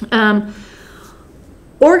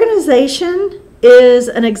 Organization is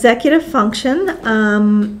an executive function,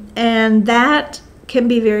 and that can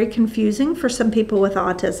be very confusing for some people with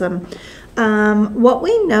autism. What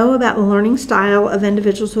we know about the learning style of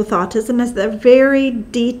individuals with autism is they're very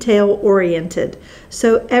detail-oriented.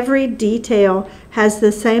 So every detail has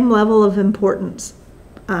the same level of importance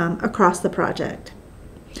across the project.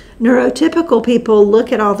 Neurotypical people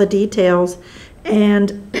look at all the details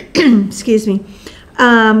and, excuse me,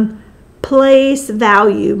 place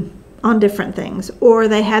value on different things, or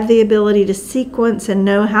they have the ability to sequence and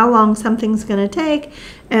know how long something's going to take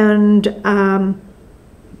and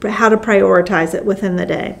how to prioritize it within the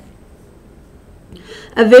day.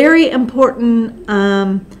 A very important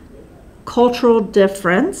cultural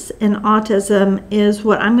difference in autism is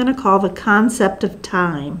what I'm going to call the concept of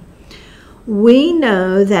time. We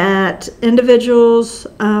know that individuals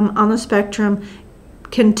on the spectrum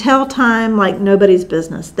can tell time like nobody's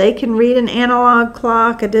business. They can read an analog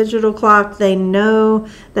clock, a digital clock. They know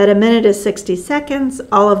that a minute is 60 seconds,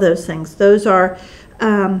 all of those things. Those are,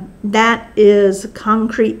 that is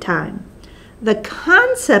concrete time. The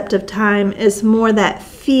concept of time is more that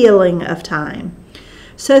feeling of time.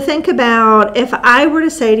 So think about if I were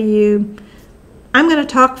to say to you, I'm going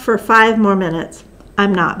to talk for 5 more minutes.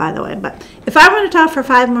 I'm not, by the way, but if I were to talk for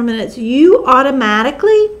 5 more minutes, you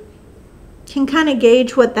automatically can kind of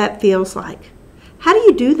gauge what that feels like. How do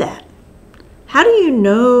you do that? How do you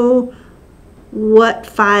know what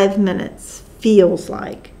 5 minutes feels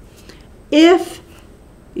like? If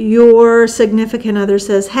your significant other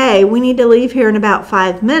says, hey, we need to leave here in about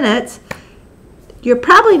 5 minutes, you're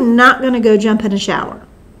probably not going to go jump in a shower.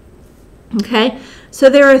 Okay? So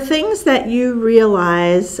there are things that you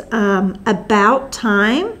realize about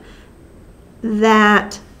time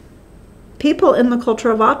that people in the culture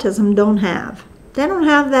of autism don't have. They don't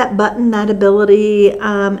have that button, that ability.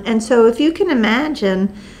 And so if you can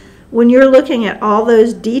imagine when you're looking at all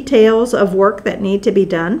those details of work that need to be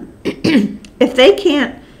done, if they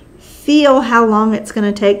can't feel how long it's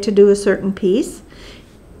going to take to do a certain piece,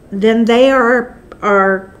 then they are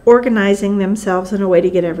organizing themselves in a way to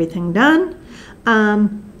get everything done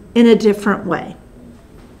in a different way.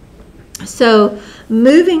 So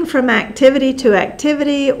moving from activity to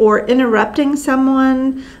activity or interrupting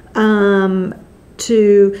someone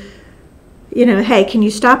to, hey, can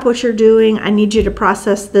you stop what you're doing? I need you to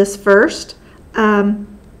process this first.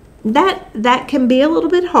 That can be a little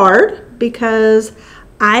bit hard because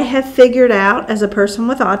I have figured out as a person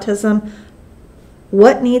with autism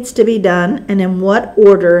what needs to be done and in what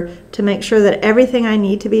order to make sure that everything I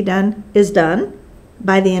need to be done is done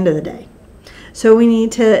by the end of the day. So we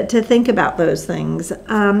need to think about those things.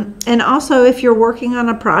 And also if you're working on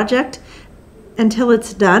a project until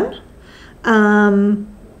it's done,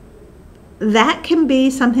 that can be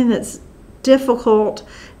something that's difficult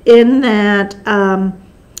in that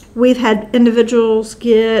we've had individuals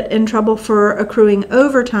get in trouble for accruing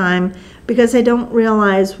overtime because they don't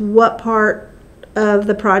realize what part of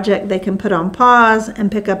the project they can put on pause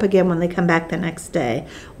and pick up again when they come back the next day.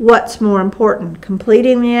 What's more important,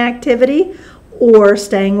 completing the activity or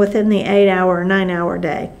staying within the 8-hour or 9-hour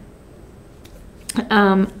day?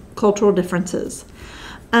 Cultural differences.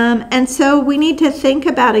 And so we need to think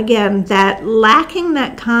about, again, that lacking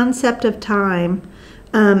that concept of time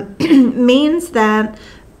means that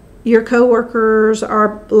your coworkers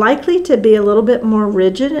are likely to be a little bit more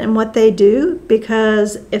rigid in what they do,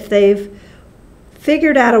 because if they've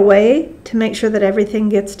figured out a way to make sure that everything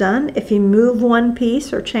gets done, if you move one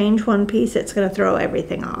piece or change one piece, it's going to throw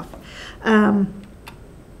everything off.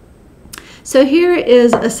 So here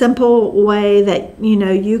is a simple way that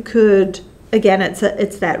you could, again,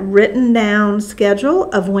 it's that written down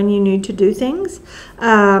schedule of when you need to do things.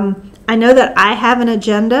 I know that I have an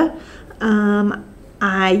agenda.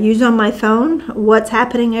 I use on my phone what's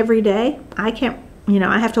happening every day. I can't,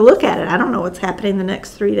 I have to look at it. I don't know what's happening the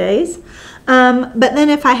next 3 days. But then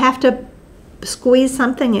if I have to squeeze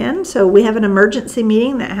something in, so we have an emergency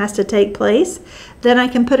meeting that has to take place, then I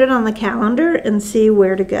can put it on the calendar and see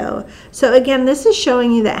where to go. So again, this is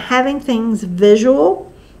showing you that having things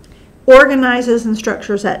visual organizes and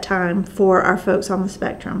structures that time for our folks on the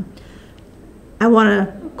spectrum. I want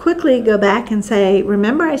to quickly go back and say,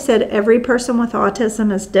 remember I said every person with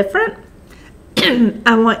autism is different?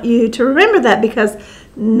 I want you to remember that, because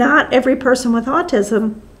not every person with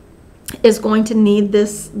autism is going to need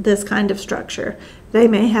this kind of structure. They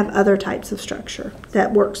may have other types of structure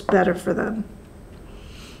that works better for them.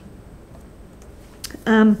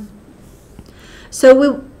 I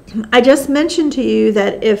just mentioned to you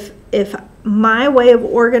that if my way of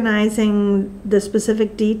organizing the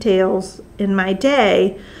specific details in my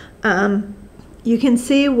day, you can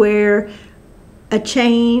see where a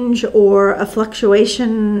change or a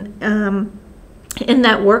fluctuation in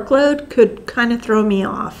that workload could kind of throw me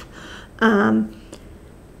off.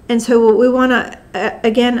 And so what we want to,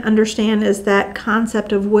 again, understand is that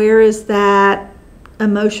concept of where is that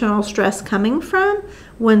emotional stress coming from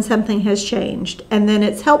when something has changed. And then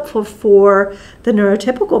it's helpful for the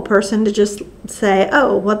neurotypical person to just say,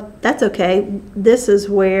 oh, well, that's okay. This is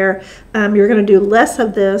where you're going to do less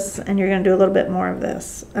of this and you're going to do a little bit more of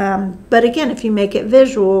this. But again, if you make it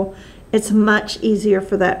visual, it's much easier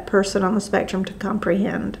for that person on the spectrum to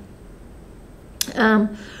comprehend.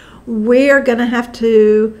 We're going to have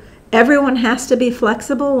to, everyone has to be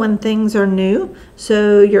flexible when things are new.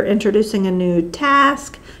 So you're introducing a new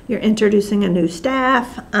task, you're introducing a new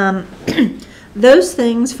staff. Those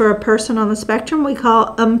things for a person on the spectrum we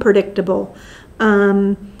call unpredictable.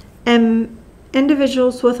 And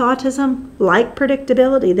individuals with autism like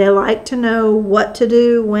predictability. They like to know what to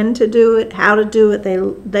do, when to do it, how to do it.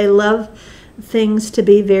 They love things to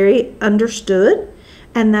be very understood.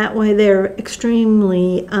 And that way they're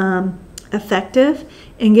extremely effective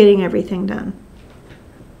in getting everything done.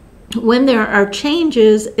 When there are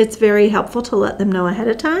changes, it's very helpful to let them know ahead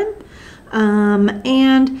of time,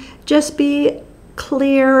 and just be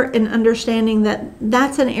clear in understanding that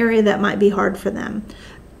that's an area that might be hard for them.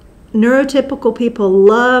 Neurotypical people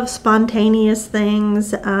love spontaneous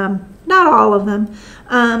things, not all of them,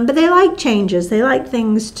 but they like changes. They like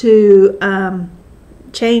things to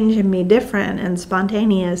change and be different and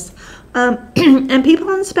spontaneous. And people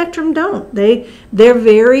on the spectrum don't. They're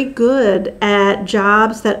very good at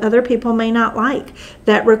jobs that other people may not like,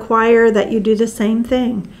 that require that you do the same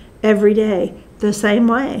thing every day, the same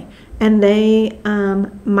way. And they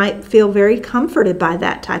might feel very comforted by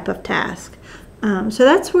that type of task. So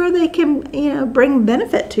that's where they can, bring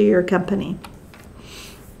benefit to your company.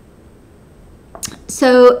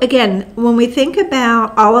 So again, when we think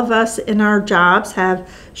about all of us in our jobs have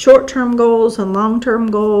short-term goals and long-term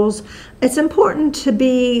goals, it's important to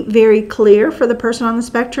be very clear for the person on the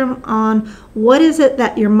spectrum on what is it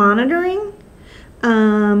that you're monitoring,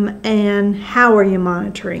 and how are you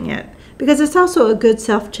monitoring it, because it's also a good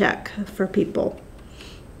self-check for people.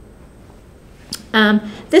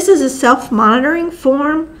 This is a self-monitoring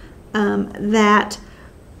form that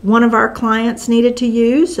one of our clients needed to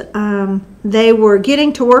use. They were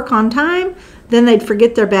getting to work on time, then they'd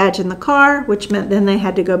forget their badge in the car, which meant then they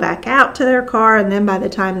had to go back out to their car, and then by the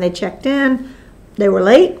time they checked in, they were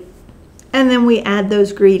late, and then we add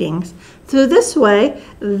those greetings. So this way,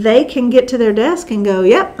 they can get to their desk and go,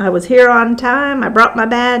 yep, I was here on time, I brought my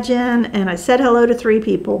badge in, and I said hello to 3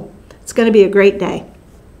 people. It's going to be a great day.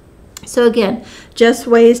 So again, just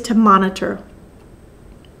ways to monitor.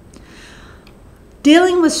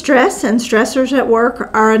 Dealing with stress and stressors at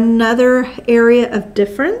work are another area of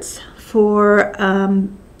difference for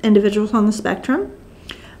individuals on the spectrum.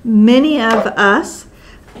 Many of us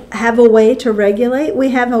have a way to regulate.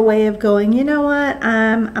 We have a way of going, you know what,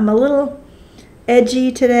 I'm a little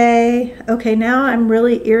edgy today. Okay, now I'm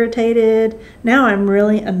really irritated. Now I'm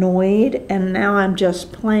really annoyed. And now I'm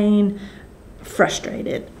just plain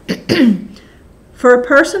frustrated. For a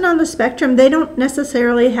person on the spectrum, they don't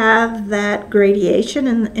necessarily have that gradation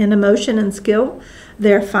in emotion and skill.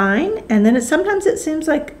 They're fine, and then sometimes it seems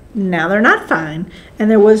like now they're not fine,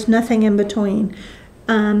 and there was nothing in between.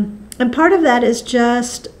 And part of that is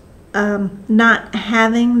just not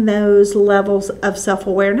having those levels of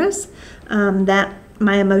self-awareness, that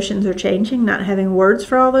my emotions are changing, not having words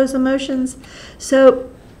for all those emotions. So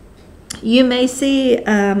you may see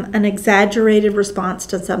an exaggerated response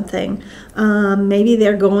to something. Maybe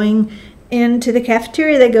they're going into the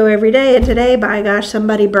cafeteria they go every day, and today, by gosh,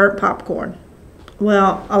 somebody burnt popcorn.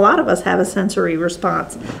 well, a lot of us have a sensory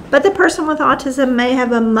response, but the person with autism may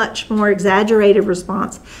have a much more exaggerated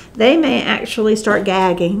response. They may actually start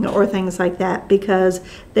gagging or things like that because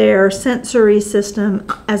their sensory system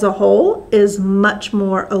as a whole is much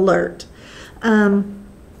more alert.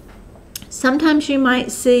 Sometimes you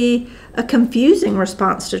might see a confusing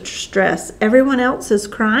response to stress. Everyone else is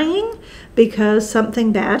crying because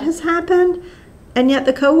something bad has happened, and yet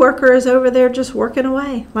the coworker is over there just working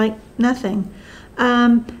away like nothing.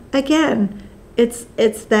 Again,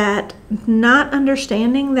 it's that not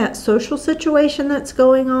understanding that social situation that's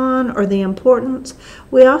going on or the importance.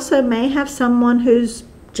 We also may have someone who's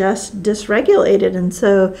just dysregulated, and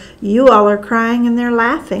so you all are crying and they're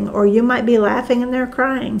laughing, or you might be laughing and they're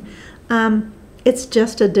crying. It's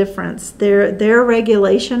just a difference. Their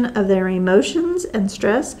regulation of their emotions and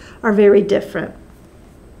stress are very different.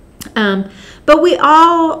 But we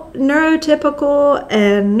all, neurotypical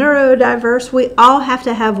and neurodiverse, we all have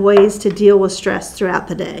to have ways to deal with stress throughout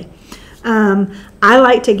the day. I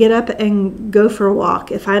like to get up and go for a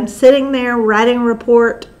walk. If I'm sitting there writing a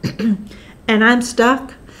report and I'm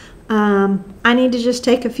stuck, I need to just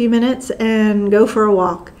take a few minutes and go for a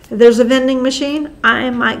walk. If there's a vending machine, I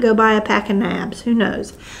might go buy a pack of nabs. Who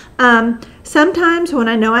knows? Sometimes when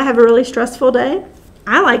I know I have a really stressful day,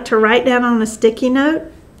 I like to write down on a sticky note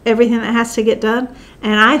everything that has to get done,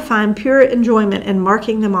 and I find pure enjoyment in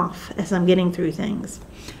marking them off as I'm getting through things.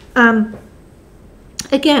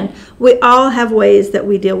 Again, we all have ways that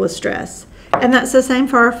we deal with stress, and that's the same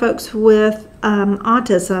for our folks with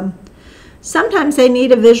autism. Sometimes they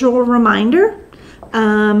need a visual reminder.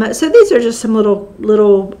 So these are just some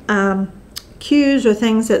little cues or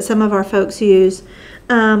things that some of our folks use.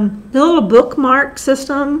 The little bookmark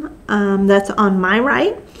system that's on my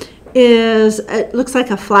right it looks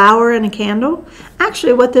like a flower and a candle.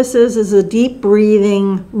 Actually, what this is a deep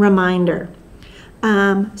breathing reminder.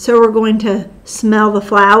 So we're going to smell the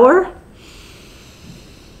flower,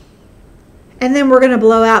 and then we're going to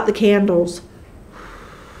blow out the candles.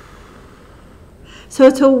 So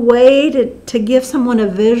it's a way to give someone a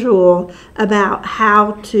visual about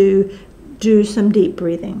how to do some deep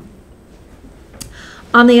breathing.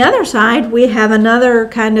 On the other side, we have another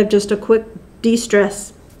kind of just a quick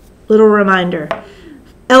de-stress little reminder.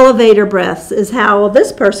 Elevator breaths is how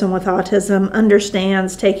this person with autism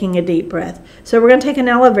understands taking a deep breath. So we're going to take an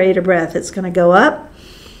elevator breath. It's going to go up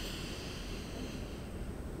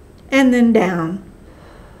and then down.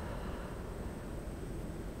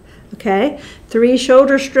 Okay, 3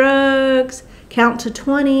 shoulder shrugs, count to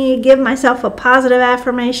 20, give myself a positive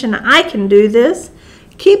affirmation. I can do this.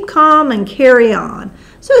 Keep calm and carry on.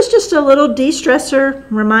 So it's just a little de-stressor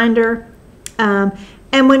reminder.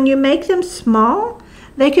 And when you make them small,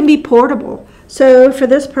 they can be portable. So for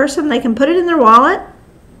this person, they can put it in their wallet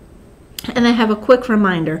and they have a quick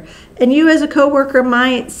reminder. And you as a coworker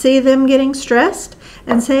might see them getting stressed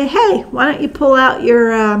and say, hey, why don't you pull out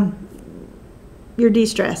your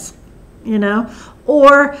de-stress, you know?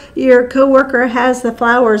 Or your coworker has the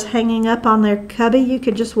flowers hanging up on their cubby. You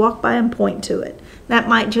could just walk by and point to it. That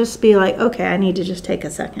might just be like, okay, I need to just take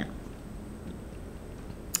a second.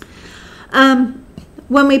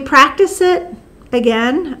 When we practice it,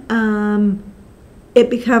 again, it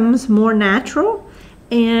becomes more natural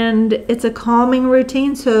and it's a calming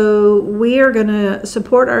routine. So we are going to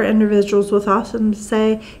support our individuals with autism to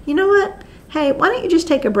say, you know what? Hey, why don't you just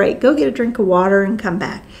take a break? Go get a drink of water and come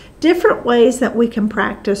back. Different ways that we can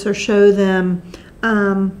practice or show them,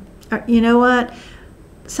 you know what?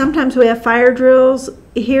 Sometimes we have fire drills.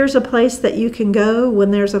 Here's a place that you can go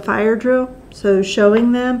when there's a fire drill. So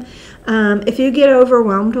showing them. If you get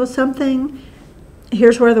overwhelmed with something,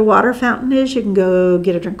 here's where the water fountain is. You can go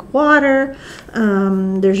get a drink of water.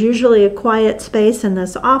 There's usually a quiet space in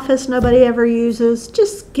this office nobody ever uses.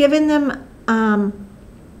 Just giving them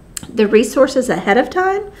the resources ahead of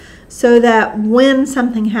time so that when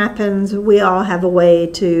something happens, we all have a way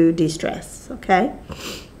to de-stress, okay?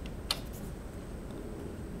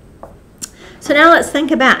 So now let's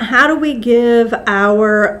think about how do we give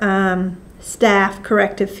our staff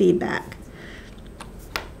corrective feedback.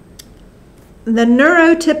 The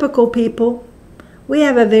neurotypical people, we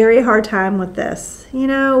have a very hard time with this. You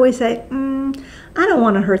know, we say, I don't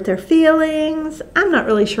want to hurt their feelings. I'm not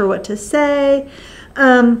really sure what to say.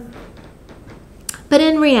 But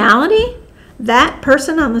in reality, that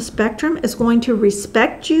person on the spectrum is going to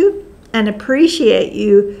respect you and appreciate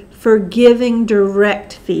you for giving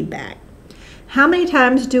direct feedback. How many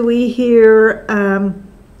times do we hear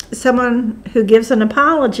someone who gives an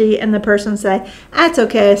apology and the person say, that's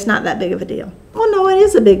okay, it's not that big of a deal? Well, no, it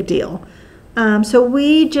is a big deal. So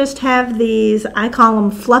we just have these, I call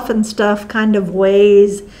them fluff and stuff kind of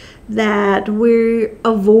ways that we're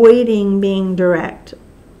avoiding being direct.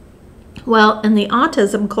 Well, in the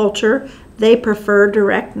autism culture, they prefer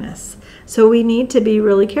directness. So we need to be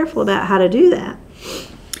really careful about how to do that.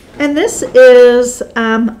 And this is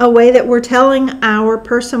a way that we're telling our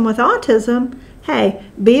person with autism, hey,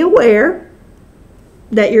 be aware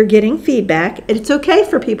that you're getting feedback. It's okay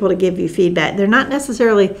for people to give you feedback. They're not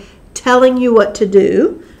necessarily telling you what to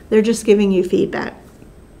do. They're just giving you feedback.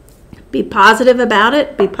 Be positive about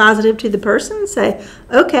it. Be positive to the person. Say,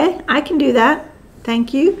 okay, I can do that.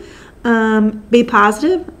 Thank you. Be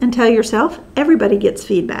positive and tell yourself everybody gets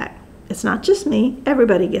feedback. It's not just me.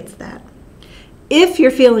 Everybody gets that. If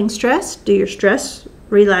you're feeling stressed, do your stress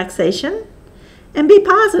relaxation and be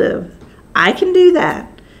positive. I can do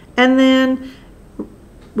that. And then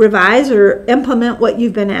revise or implement what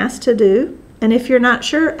you've been asked to do. And if you're not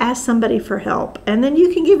sure, ask somebody for help. And then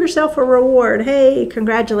you can give yourself a reward. Hey,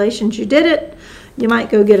 congratulations, you did it. You might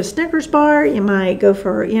go get a Snickers bar. You might go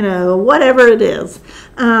for, whatever it is.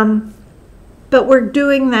 But we're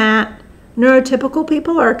doing that. Neurotypical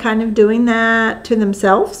people are kind of doing that to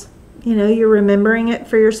themselves. You're remembering it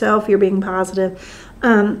for yourself. You're being positive.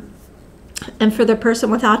 And for the person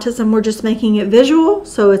with autism, we're just making it visual,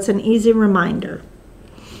 so it's an easy reminder.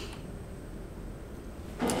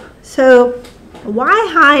 So why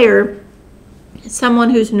hire someone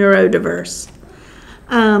who's neurodiverse?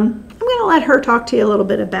 I'm going to let her talk to you a little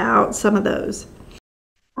bit about some of those.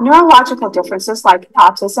 Neurological differences like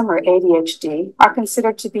autism or ADHD are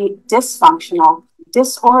considered to be dysfunctional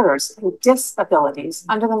disorders and disabilities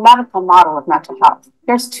under the medical model of mental health.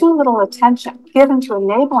 There's too little attention given to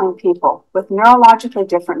enabling people with neurologically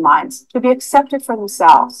different minds to be accepted for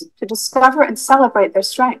themselves, to discover and celebrate their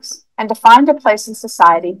strengths, and to find a place in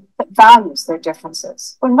society that values their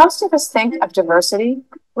differences. When most of us think of diversity,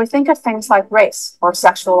 we think of things like race or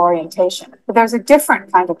sexual orientation. But there's a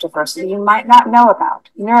different kind of diversity you might not know about,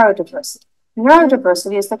 neurodiversity.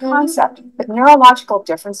 Neurodiversity is the concept that neurological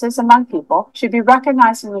differences among people should be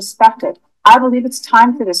recognized and respected. I believe it's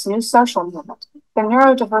time for this new social movement, the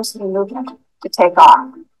neurodiversity movement, to take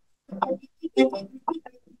off.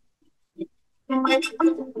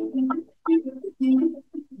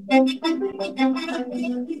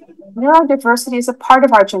 Neurodiversity is a part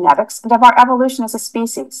of our genetics and of our evolution as a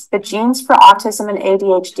species. The genes for autism and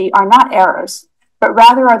ADHD are not errors, but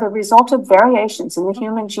rather are the result of variations in the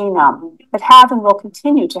human genome that have and will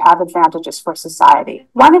continue to have advantages for society.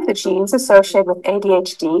 One of the genes associated with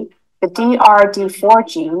ADHD, the DRD4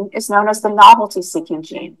 gene, is known as the novelty-seeking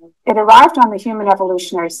gene. It arrived on the human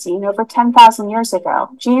evolutionary scene over 10,000 years ago.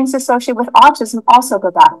 Genes associated with autism also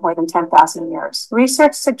go back more than 10,000 years.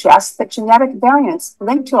 Research suggests that genetic variants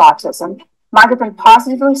linked to autism might have been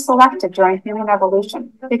positively selected during human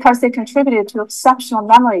evolution because they contributed to exceptional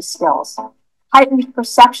memory skills, heightened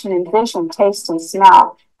perception in vision, taste, and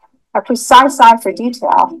smell, a precise eye for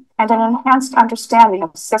detail, and an enhanced understanding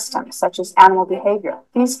of systems such as animal behavior.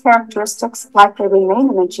 These characteristics likely remain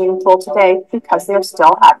in the gene pool today because they are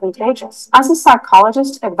still advantageous. As a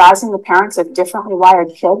psychologist advising the parents of differently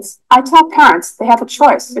wired kids, I tell parents they have a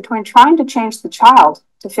choice between trying to change the child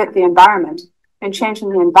to fit the environment and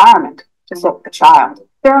changing the environment to fit the child.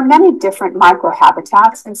 There are many different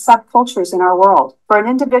microhabitats and subcultures in our world. For an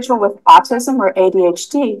individual with autism or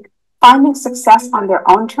ADHD, finding success on their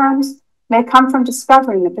own terms may come from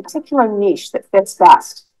discovering the particular niche that fits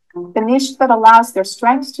best, the niche that allows their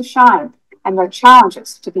strengths to shine and their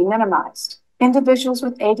challenges to be minimized. Individuals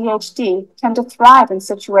with ADHD tend to thrive in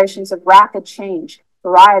situations of rapid change,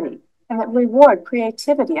 variety, and that reward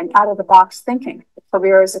creativity and out-of-the-box thinking. A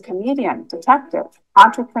career as a comedian, detective,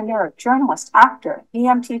 entrepreneur, journalist, actor,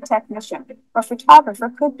 EMT technician, or photographer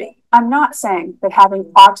could be. I'm not saying that having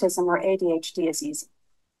autism or ADHD is easy.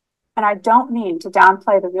 And I don't mean to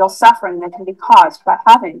downplay the real suffering that can be caused by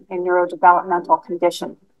having a neurodevelopmental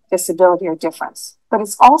condition, disability, or difference. But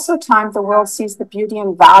it's also time the world sees the beauty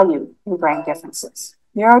and value in brain differences.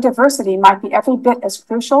 Neurodiversity might be every bit as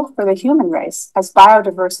crucial for the human race as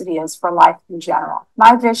biodiversity is for life in general.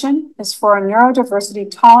 My vision is for a neurodiversity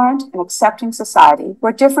tolerant and accepting society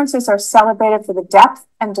where differences are celebrated for the depth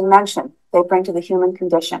and dimension they bring to the human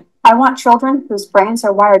condition. I want children whose brains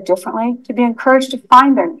are wired differently to be encouraged to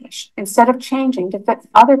find their niche instead of changing to fit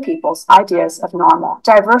other people's ideas of normal.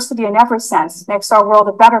 Diversity in every sense makes our world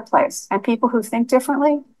a better place, and people who think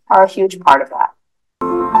differently are a huge part of that.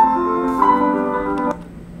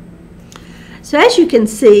 So as you can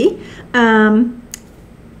see,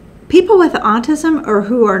 people with autism or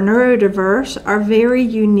who are neurodiverse are very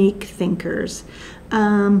unique thinkers.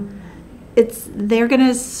 they're going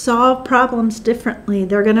to solve problems differently.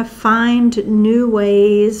 They're going to find new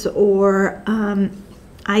ways or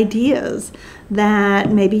ideas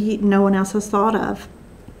that maybe no one else has thought of.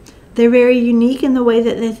 They're very unique in the way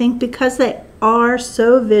that they think because they are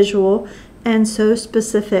so visual and so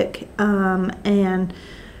specific and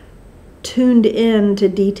tuned in to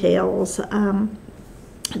details.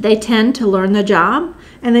 They tend to learn the job,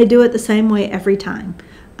 and they do it the same way every time.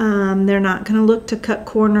 They're not going to look to cut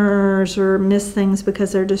corners or miss things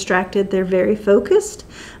because they're distracted. They're very focused.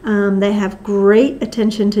 They have great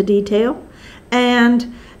attention to detail.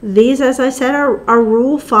 And these, as I said, are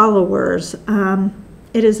rule followers.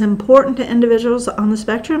 It is important to individuals on the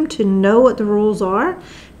spectrum to know what the rules are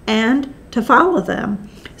and to follow them.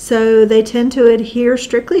 So they tend to adhere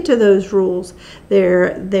strictly to those rules.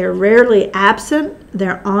 They're rarely absent.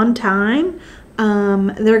 They're on time.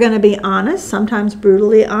 They're going to be honest, sometimes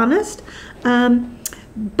brutally honest.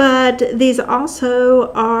 But these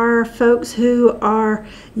also are folks who are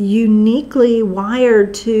uniquely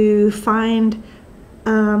wired to find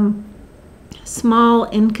small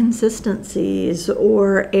inconsistencies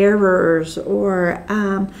or errors, or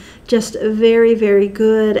just very, very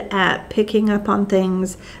good at picking up on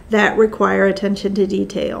things that require attention to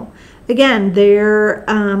detail. Again, they're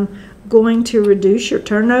going to reduce your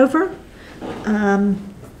turnover.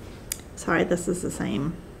 Sorry, this is the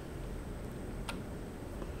same.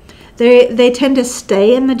 They tend to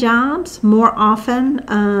stay in the jobs more often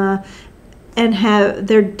and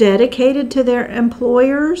they're dedicated to their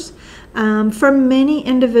employers. For many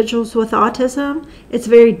individuals with autism, it's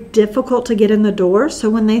very difficult to get in the door. So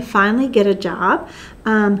when they finally get a job,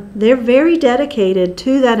 they're very dedicated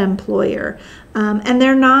to that employer. And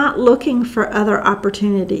they're not looking for other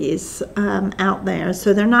opportunities out there.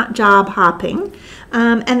 So they're not job hopping.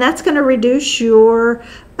 And that's going to reduce your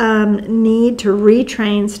need to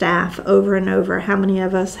retrain staff over and over. How many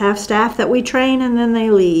of us have staff that we train and then they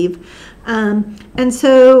leave? And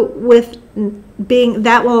so with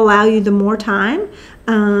that will allow you the more time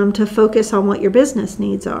to focus on what your business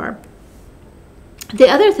needs are. The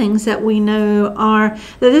other things that we know are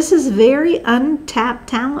that this is very untapped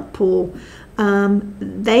talent pool.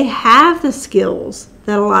 They have the skills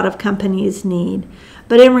that a lot of companies need,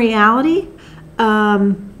 but in reality,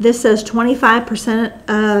 this says 25%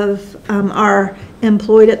 of are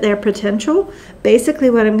employed at their potential. Basically,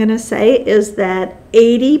 what I'm going to say is that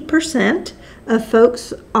 80% of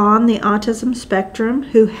folks on the autism spectrum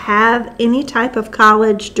who have any type of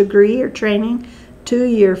college degree or training,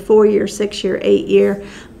 2-year, 4-year, 6-year, 8-year,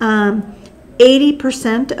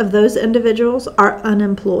 80% of those individuals are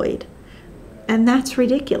unemployed. And that's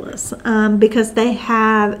ridiculous because they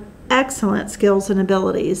have excellent skills and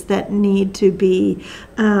abilities that need to be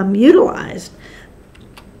utilized.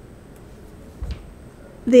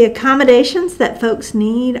 The accommodations that folks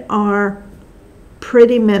need are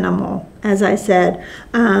pretty minimal, as I said,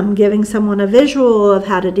 giving someone a visual of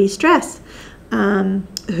how to de-stress,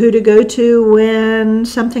 who to go to when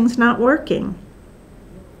something's not working.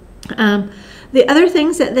 The other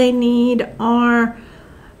things that they need are,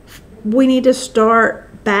 we need to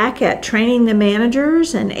start back at training the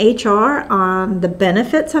managers and HR on the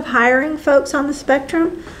benefits of hiring folks on the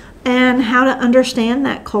spectrum and how to understand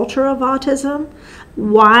that culture of autism.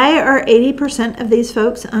 Why are 80% of these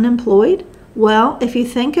folks unemployed? Well, if you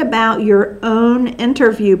think about your own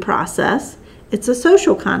interview process, it's a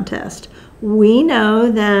social contest. We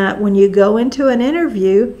know that when you go into an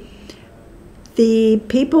interview, the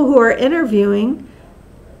people who are interviewing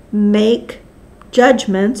make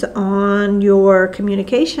judgments on your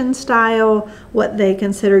communication style, what they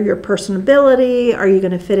consider your personability, are you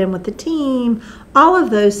going to fit in with the team, all of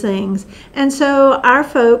those things. And so our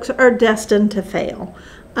folks are destined to fail.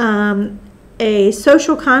 A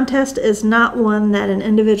social contest is not one that an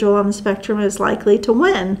individual on the spectrum is likely to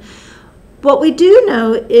win. What we do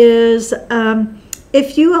know is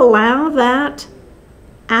if you allow that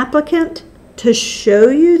applicant to show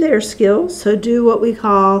you their skills, so do what we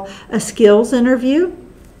call a skills interview,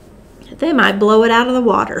 they might blow it out of the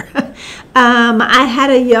water. I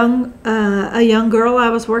had a young girl I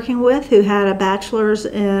was working with who had a bachelor's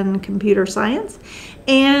in computer science,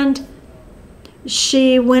 and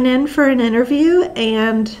she went in for an interview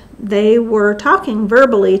and they were talking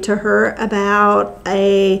verbally to her about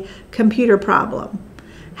a computer problem.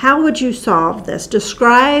 How would you solve this?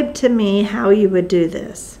 Describe to me how you would do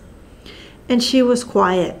this. And she was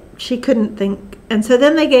quiet. She couldn't think. And so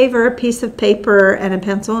then they gave her a piece of paper and a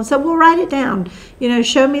pencil and said, well, write it down. You know,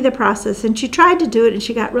 show me the process. And she tried to do it and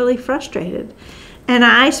she got really frustrated. And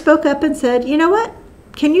I spoke up and said, you know what?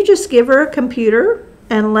 Can you just give her a computer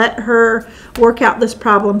and let her work out this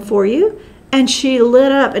problem for you. And she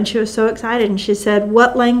lit up and she was so excited. And she said,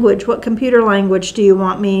 what language, what computer language do you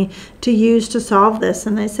want me to use to solve this?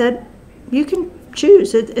 And I said, you can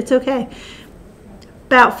choose. It's okay.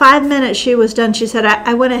 About 5 minutes she was done. She said,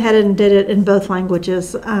 I went ahead and did it in both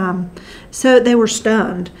languages. So they were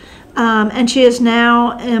stunned. And she is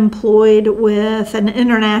now employed with an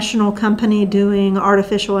international company doing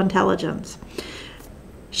artificial intelligence.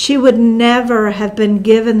 She would never have been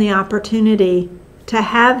given the opportunity to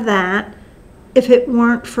have that if it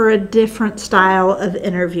weren't for a different style of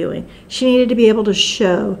interviewing. She needed to be able to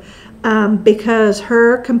show, because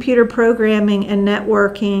her computer programming and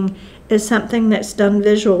networking is something that's done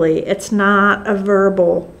visually. It's not a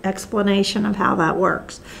verbal explanation of how that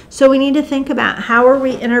works. So we need to think about how are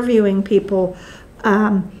we interviewing people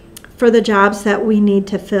for the jobs that we need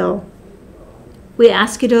to fill. We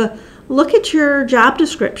ask you to look at your job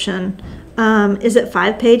description. Is it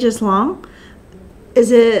 5 pages long?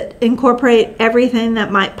 Is it incorporate everything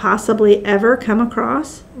that might possibly ever come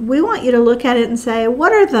across? We want you to look at it and say,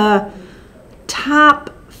 what are the top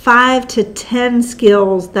 5 to 10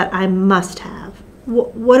 skills that I must have?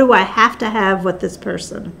 What do I have to have with this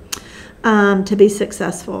person to be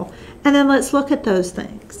successful? And then let's look at those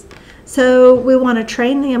things. So we want to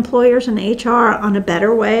train the employers and HR on a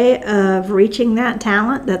better way of reaching that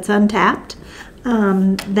talent that's untapped,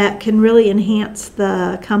 that can really enhance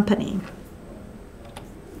the company.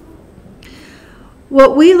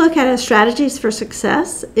 What we look at as strategies for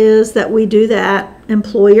success is that we do that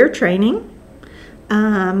employer training.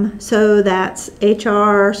 So that's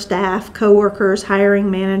HR, staff, coworkers, hiring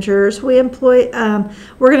managers. We're going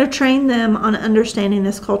to train them on understanding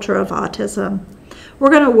this culture of autism. We're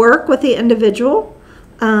going to work with the individual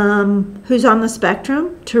who's on the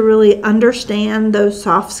spectrum to really understand those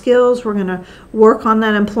soft skills. We're going to work on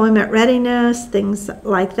that employment readiness, things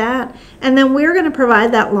like that. And then we're going to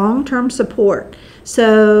provide that long-term support.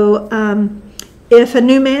 So if a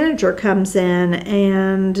new manager comes in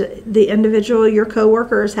and the individual, your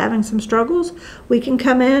coworker, is having some struggles, we can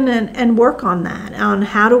come in and work on that, on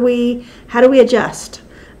how do we adjust,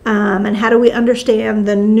 and how do we understand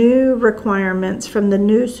the new requirements from the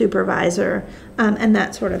new supervisor, and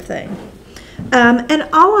that sort of thing. And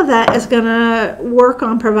all of that is going to work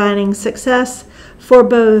on providing success for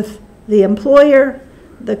both the employer,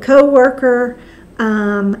 the coworker,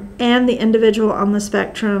 and the individual on the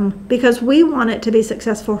spectrum, because we want it to be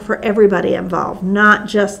successful for everybody involved, not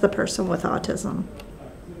just the person with autism.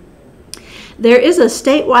 There is a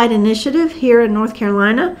statewide initiative here in North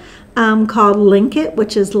Carolina called Link It,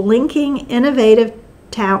 which is linking North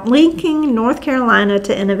Carolina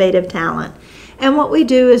to innovative talent. And what we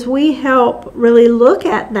do is we help really look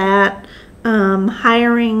at that,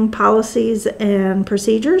 hiring policies and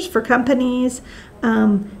procedures for companies.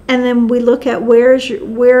 And then we look at where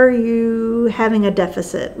are you having a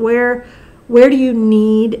deficit? Where do you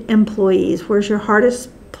need employees? Where's your hardest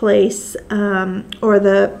place, or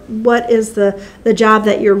what is the job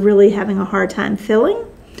that you're really having a hard time filling?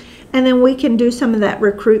 And then we can do some of that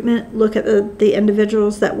recruitment, look at the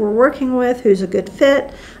individuals that we're working with, who's a good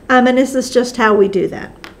fit, and this is just how we do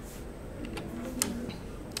that.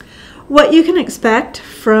 What you can expect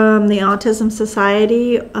from the Autism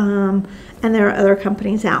Society, and there are other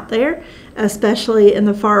companies out there, especially in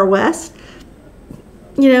the far west.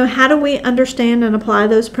 How do we understand and apply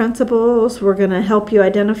those principles? We're going to help you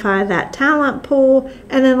identify that talent pool.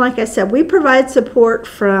 And then, like I said, we provide support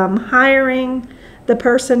from hiring the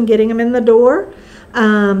person, getting them in the door,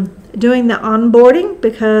 doing the onboarding,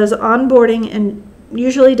 because onboarding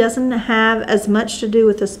usually doesn't have as much to do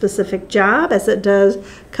with a specific job as it does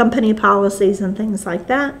company policies and things like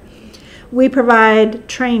that. We provide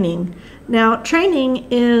training. Now, training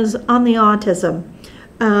is on the autism.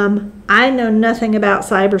 I know nothing about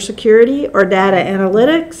cybersecurity or data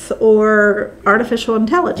analytics or artificial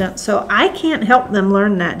intelligence, so I can't help them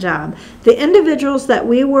learn that job. The individuals that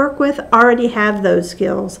we work with already have those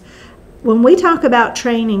skills. When we talk about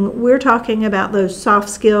training, we're talking about those soft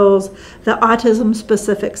skills, the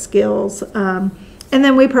autism-specific skills, and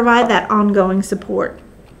then we provide that ongoing support.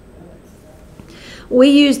 We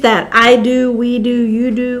use that I do, we do,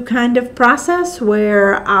 you do kind of process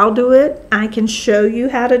where I'll do it, I can show you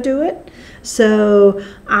how to do it. So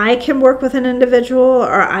I can work with an individual,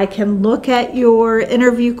 or I can look at your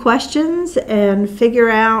interview questions and figure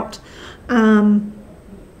out, are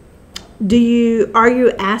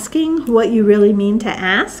you asking what you really mean to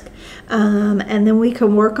ask? And then we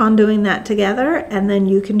can work on doing that together, and then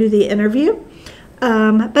you can do the interview.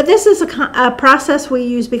 But this is a process we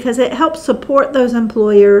use because it helps support those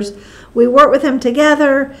employers We work with them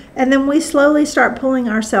together, and then we slowly start pulling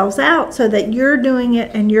ourselves out so that you're doing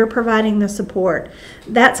it and you're providing the support.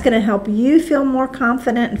 That's going to help you feel more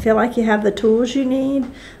confident and feel like you have the tools you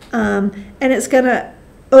need. And it's going to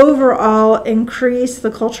overall increase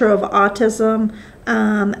the culture of autism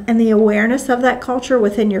and the awareness of that culture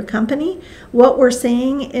within your company. What we're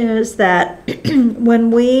seeing is that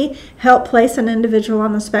when we help place an individual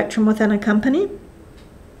on the spectrum within a company,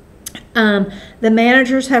 the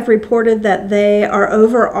managers have reported that they are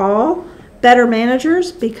overall better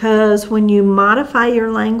managers, because when you modify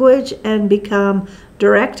your language and become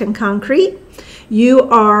direct and concrete, you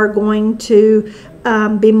are going to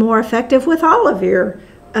be more effective with all of your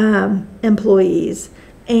employees.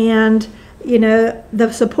 And you know,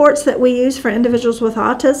 the supports that we use for individuals with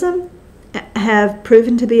autism have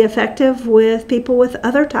proven to be effective with people with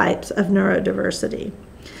other types of neurodiversity.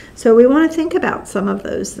 So we want to think about some of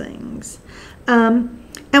those things. And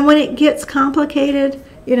when it gets complicated,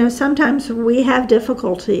 you know, sometimes we have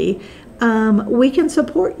difficulty. We can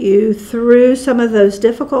support you through some of those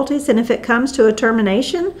difficulties. And if it comes to a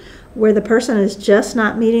termination where the person is just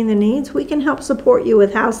not meeting the needs, we can help support you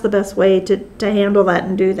with how's the best way to handle that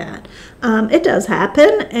and do that. It does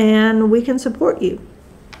happen, and we can support you.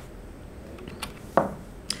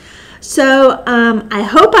 So I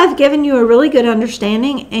hope I've given you a really good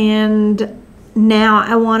understanding, and now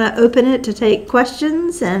I want to open it to take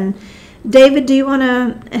questions. And David, do you want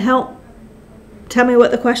to help tell me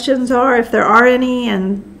what the questions are, if there are any?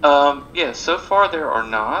 And yeah, so far there are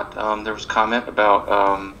not. There was comment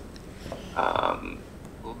about a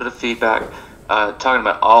little bit of feedback talking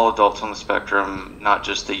about all adults on the spectrum, not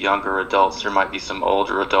just the younger adults. There might be some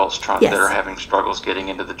older adults that are having struggles getting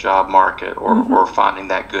into the job market or finding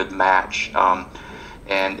that good match.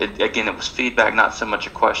 And again, it was feedback, not so much a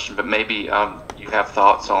question, but maybe you have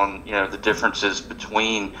thoughts on, you know, the differences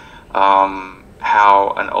between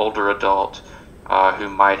how an older adult who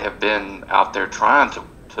might have been out there trying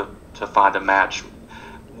to find a match,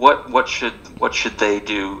 what should they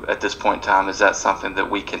do at this point in time? Is that something that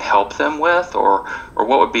we can help them with, or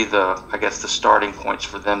what would be the starting points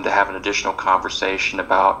for them to have an additional conversation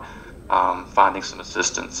about finding some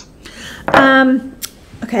assistance?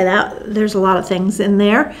 Okay, there's a lot of things in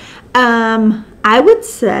there. I would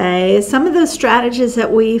say some of the strategies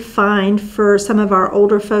that we find for some of our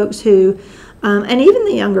older folks who, and even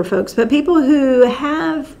the younger folks, but people who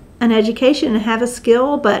have an education and have a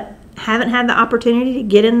skill but haven't had the opportunity to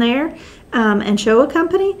get in there and show a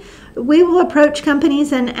company, we will approach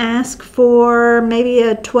companies and ask for maybe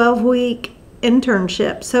a 12-week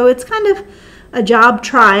internship. So it's kind of a job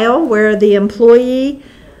trial where the employee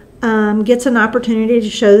gets an opportunity to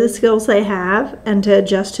show the skills they have and to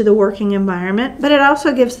adjust to the working environment. But it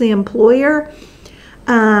also gives the employer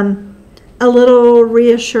a little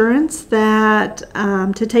reassurance that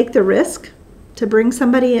to take the risk to bring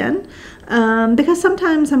somebody in. Because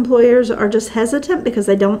sometimes employers are just hesitant because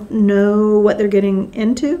they don't know what they're getting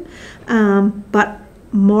into. But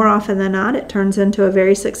more often than not, it turns into a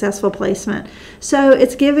very successful placement. So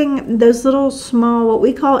it's giving those little small, what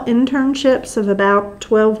we call internships of about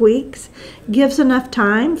 12 weeks, gives enough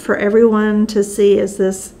time for everyone to see, is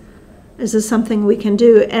this something we can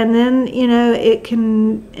do? And then, you know, it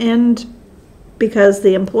can end because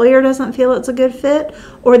the employer doesn't feel it's a good fit,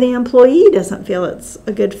 or the employee doesn't feel it's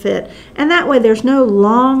a good fit. And that way there's no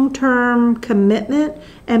long-term commitment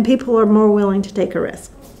and people are more willing to take a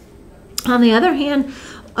risk. On the other hand,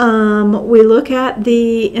 we look at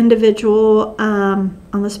the individual on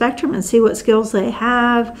the spectrum and see what skills they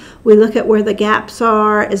have. We look at where the gaps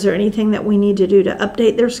are. Is there anything that we need to do to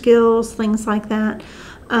update their skills, things like that.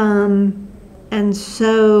 And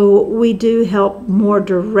so we do help more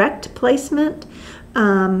direct placement.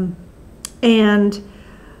 And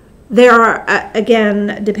there are,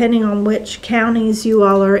 again, depending on which counties you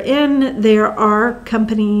all are in, there are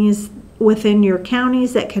companies within your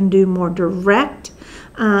counties that can do more direct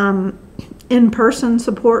in-person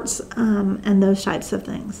supports and those types of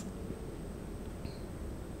things.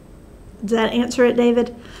 Does that answer it,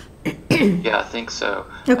 David? Yeah, I think so.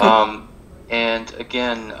 Okay. And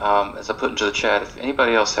again, as I put into the chat, if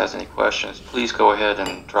anybody else has any questions, please go ahead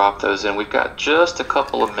and drop those in. We've got just a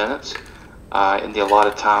couple of minutes in the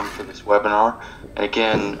allotted time for this webinar. And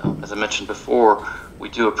again, as I mentioned before, we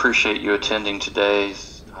do appreciate you attending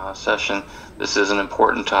today's session. This is an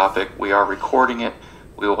important topic. We are recording it.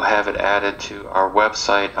 We will have it added to our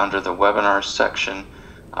website under the webinars section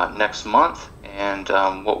next month. And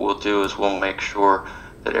what we'll do is we'll make sure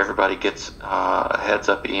that everybody gets a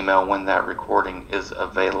heads-up email when that recording is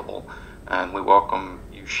available. And we welcome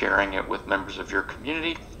you sharing it with members of your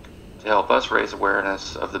community to help us raise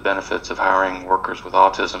awareness of the benefits of hiring workers with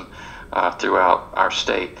autism throughout our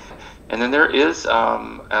state. And then there is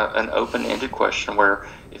an open-ended question where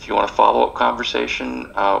if you want a follow-up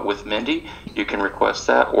conversation with Mindy, you can request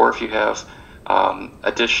that, or if you have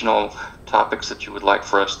additional topics that you would like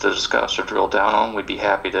for us to discuss or drill down on, we'd be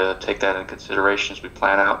happy to take that into consideration as we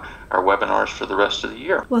plan out our webinars for the rest of the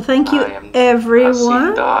year. Well, thank you, everyone.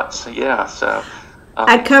 Seeing dots. Yeah, so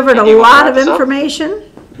I covered a lot of information.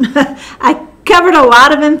 I covered a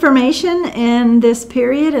lot of information in this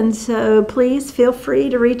period, and so please feel free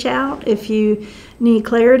to reach out if you need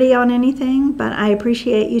clarity on anything, but I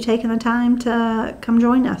appreciate you taking the time to come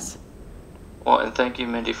join us. Well, and thank you,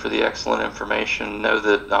 Mindy, for the excellent information. Know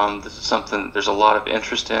that this is something there's a lot of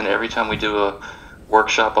interest in. Every time we do a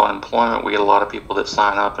workshop on employment, we get a lot of people that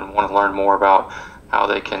sign up and want to learn more about how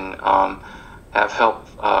they can have help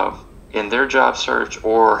in their job search,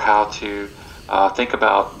 or how to think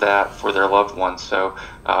about that for their loved ones. So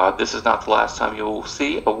this is not the last time you will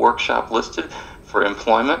see a workshop listed for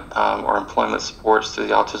employment or employment supports through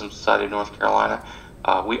the Autism Society of North Carolina.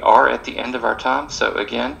 We are at the end of our time. So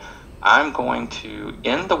again, I'm going to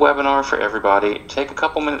end the webinar for everybody. Take a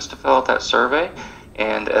couple minutes to fill out that survey.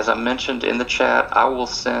 And as I mentioned in the chat, I will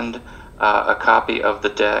send a copy of the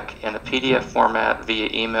deck in a PDF format via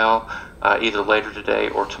email either later today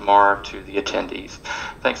or tomorrow to the attendees.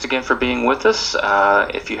 Thanks again for being with us.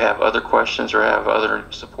 If you have other questions or have other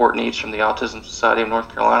support needs from the Autism Society of North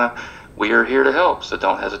Carolina, we are here to help, so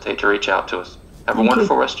don't hesitate to reach out to us. Have a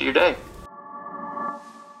wonderful rest of your day.